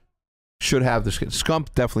 players, should have the skin.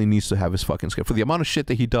 Scump definitely needs to have his fucking skin. For the amount of shit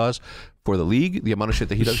that he does for the league, the amount of shit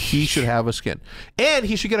that he does, he should have a skin. And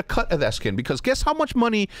he should get a cut of that skin, because guess how much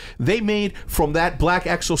money they made from that black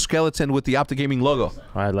exoskeleton with the OpTic Gaming logo?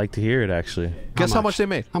 I'd like to hear it, actually. Guess how much they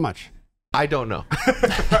made? How much? I don't know.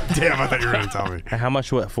 Damn, I thought you were going to tell me. How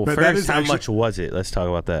much? What? Well, first, how much was it? Let's talk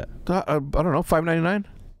about that. I don't know, $5.99?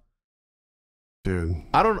 Dude,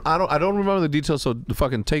 I don't remember the details, so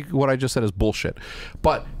fucking take what I just said as bullshit.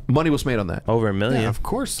 But money was made on that. Over $1 million. Yeah, of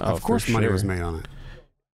course money was made on it.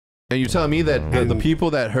 And you're telling me that the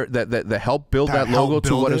people that helped build that logo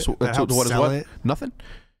to what is what? Nothing?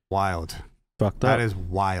 Wild. Fucked up. That is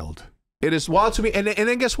wild. It is wild to me. And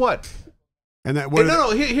then guess what? And that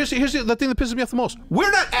here's the thing that pisses me off the most.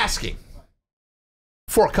 We're not asking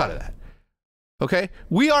for a cut of that. Okay?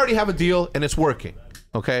 We already have a deal and it's working.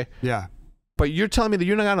 Okay? Yeah. But you're telling me that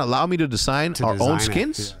you're not going to allow me to design our own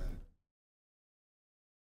skins?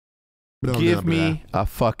 Yeah. Give me a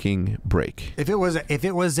fucking break. If it was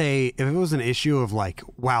an issue of like,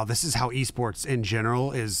 wow, this is how esports in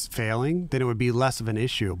general is failing, then it would be less of an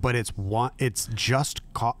issue. But it's just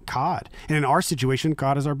COD, and in our situation,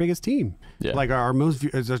 COD is our biggest team. Yeah. Like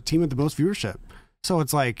is our team with the most viewership. So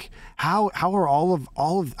it's like, how are all of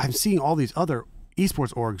I'm seeing all these other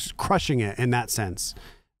esports orgs crushing it in that sense,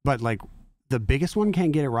 but like the biggest one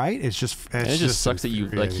can't get it right. It just sucks that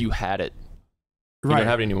you had it. Right. You don't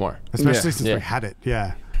have it anymore. Especially since we had it.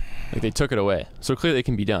 Yeah. Like, they took it away. So clearly it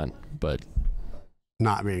can be done, but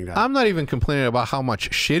not being done. I'm not even complaining about how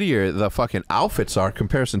much shittier the fucking outfits are in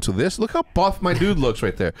comparison to this. Look how buff my dude looks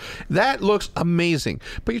right there. That looks amazing.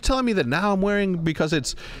 But you're telling me that now I'm wearing, because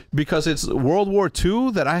it's World War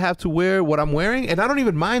II, that I have to wear what I'm wearing? And I don't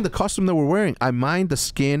even mind the costume that we're wearing. I mind the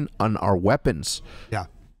skin on our weapons. Yeah.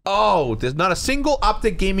 Oh, there's not a single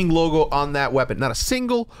OpTic Gaming logo on that weapon. Not a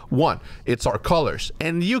single one. It's our colors.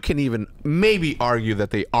 And you can even maybe argue that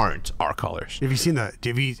they aren't our colors. Have you seen the...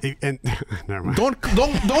 never mind. Don't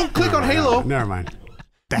click on Halo. Never mind.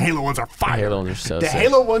 The Halo ones are fire. The Halo ones are so sick.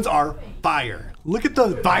 Halo ones are fire. Look at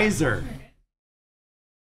the visor.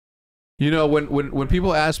 You know, when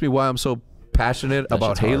people ask me why I'm so passionate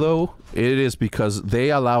about Halo, it is because they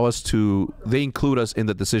include us in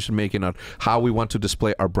the decision making on how we want to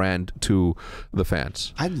display our brand to the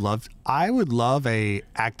fans. I would love a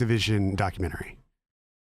Activision documentary.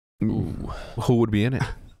 Ooh. Who would be in it?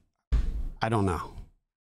 I don't know.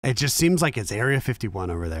 It just seems like it's Area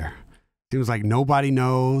 51 over there. Seems like nobody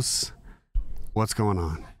knows what's going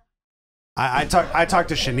on. I talked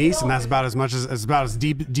to Shanice, and that's about as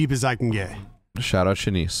deep as I can get. Shout out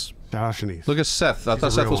Shanice. Shout out Shanice. Look at Seth. I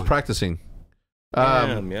thought Seth was practicing.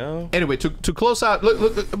 Damn, yo. Anyway, to close out,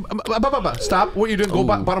 look, stop. What are you doing? Go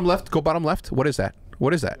bottom left. Go bottom left. What is that?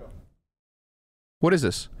 What is that? What is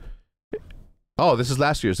this? Oh, this is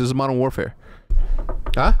last year's. This is Modern Warfare.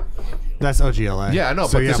 Huh? That's OGLA. Yeah, I know.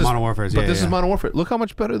 So but yeah, this is Modern Warfare. But this is Modern Warfare. Look how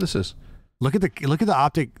much better this is. Look at the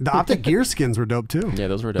OpTic. The OpTic gear skins were dope too. Yeah,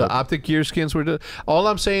 those were dope. The OpTic gear skins were dope. All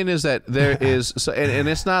I'm saying is that there is, and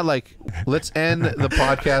it's not like let's end the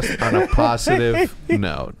podcast on a positive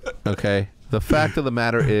note. Okay. The fact of the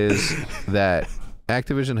matter is that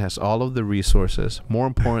Activision has all of the resources. More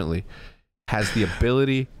importantly, has the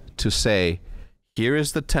ability to say, "Here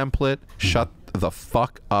is the template. Shut the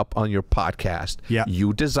fuck up on your podcast. Yeah.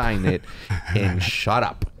 You design it and shut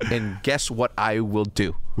up." And guess what I will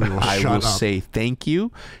do? I will say thank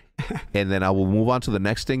you, and then I will move on to the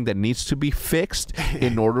next thing that needs to be fixed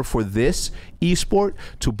in order for this esport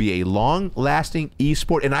to be a long-lasting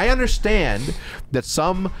esport. And I understand that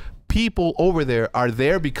some people over there are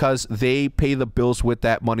there because they pay the bills with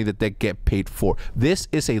that money that they get paid for. This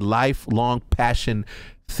is a lifelong passion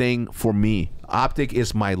thing for me. OpTic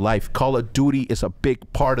is my life. Call of Duty is a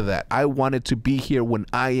big part of that. I wanted to be here when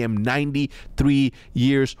I am 93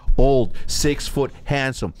 years old, 6 foot,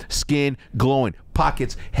 handsome, skin glowing,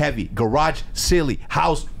 pockets heavy, garage silly,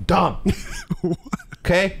 house dumb.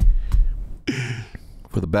 Okay?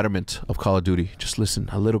 For the betterment of Call of Duty, just listen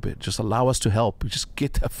a little bit. Just allow us to help. Just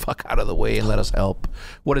get the fuck out of the way and let us help.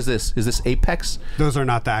 What is this? Is this Apex? Those are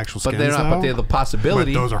not the actual skins, but they're not. But they're the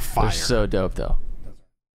possibility. But those are fire. They're so dope, though.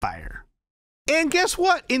 Fire. And guess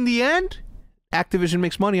what? In the end, Activision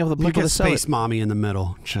makes money off the people Look at that sell Space it. Mommy in the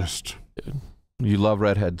middle. Just. You love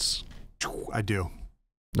redheads. I do.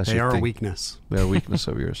 That's they your are thing. a weakness. They're a weakness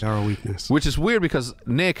of yours. They are a weakness. Which is weird because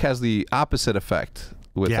Nick has the opposite effect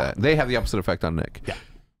with that. They have the opposite effect on Nick.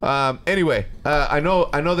 Yeah. Anyway, I know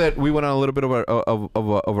that we went on a little bit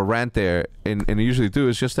of a rant there, and I usually do.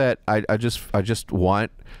 It's just that I just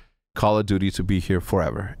want Call of Duty to be here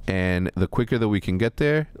forever, and the quicker that we can get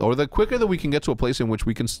there, or the quicker that we can get to a place in which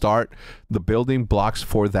we can start the building blocks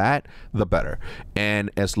for that, the better. And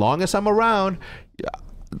as long as I'm around,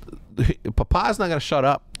 Papa's not gonna shut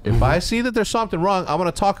up. If I see that there's something wrong, I'm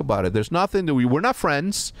gonna talk about it. There's nothing that we're not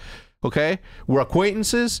friends, okay? We're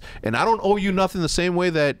acquaintances, and I don't owe you nothing the same way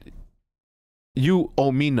that you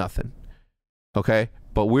owe me nothing, okay?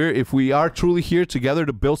 But if we are truly here together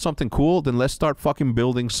to build something cool, then let's start fucking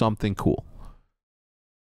building something cool.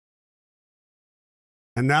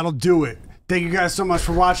 And that'll do it. Thank you guys so much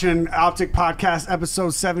for watching OpTic Podcast episode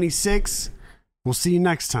 76. We'll see you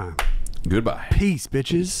next time. Goodbye. Peace,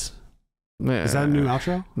 bitches. Is that a new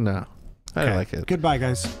outro? No. I don't like it. Goodbye,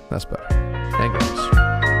 guys. That's better. Thank you.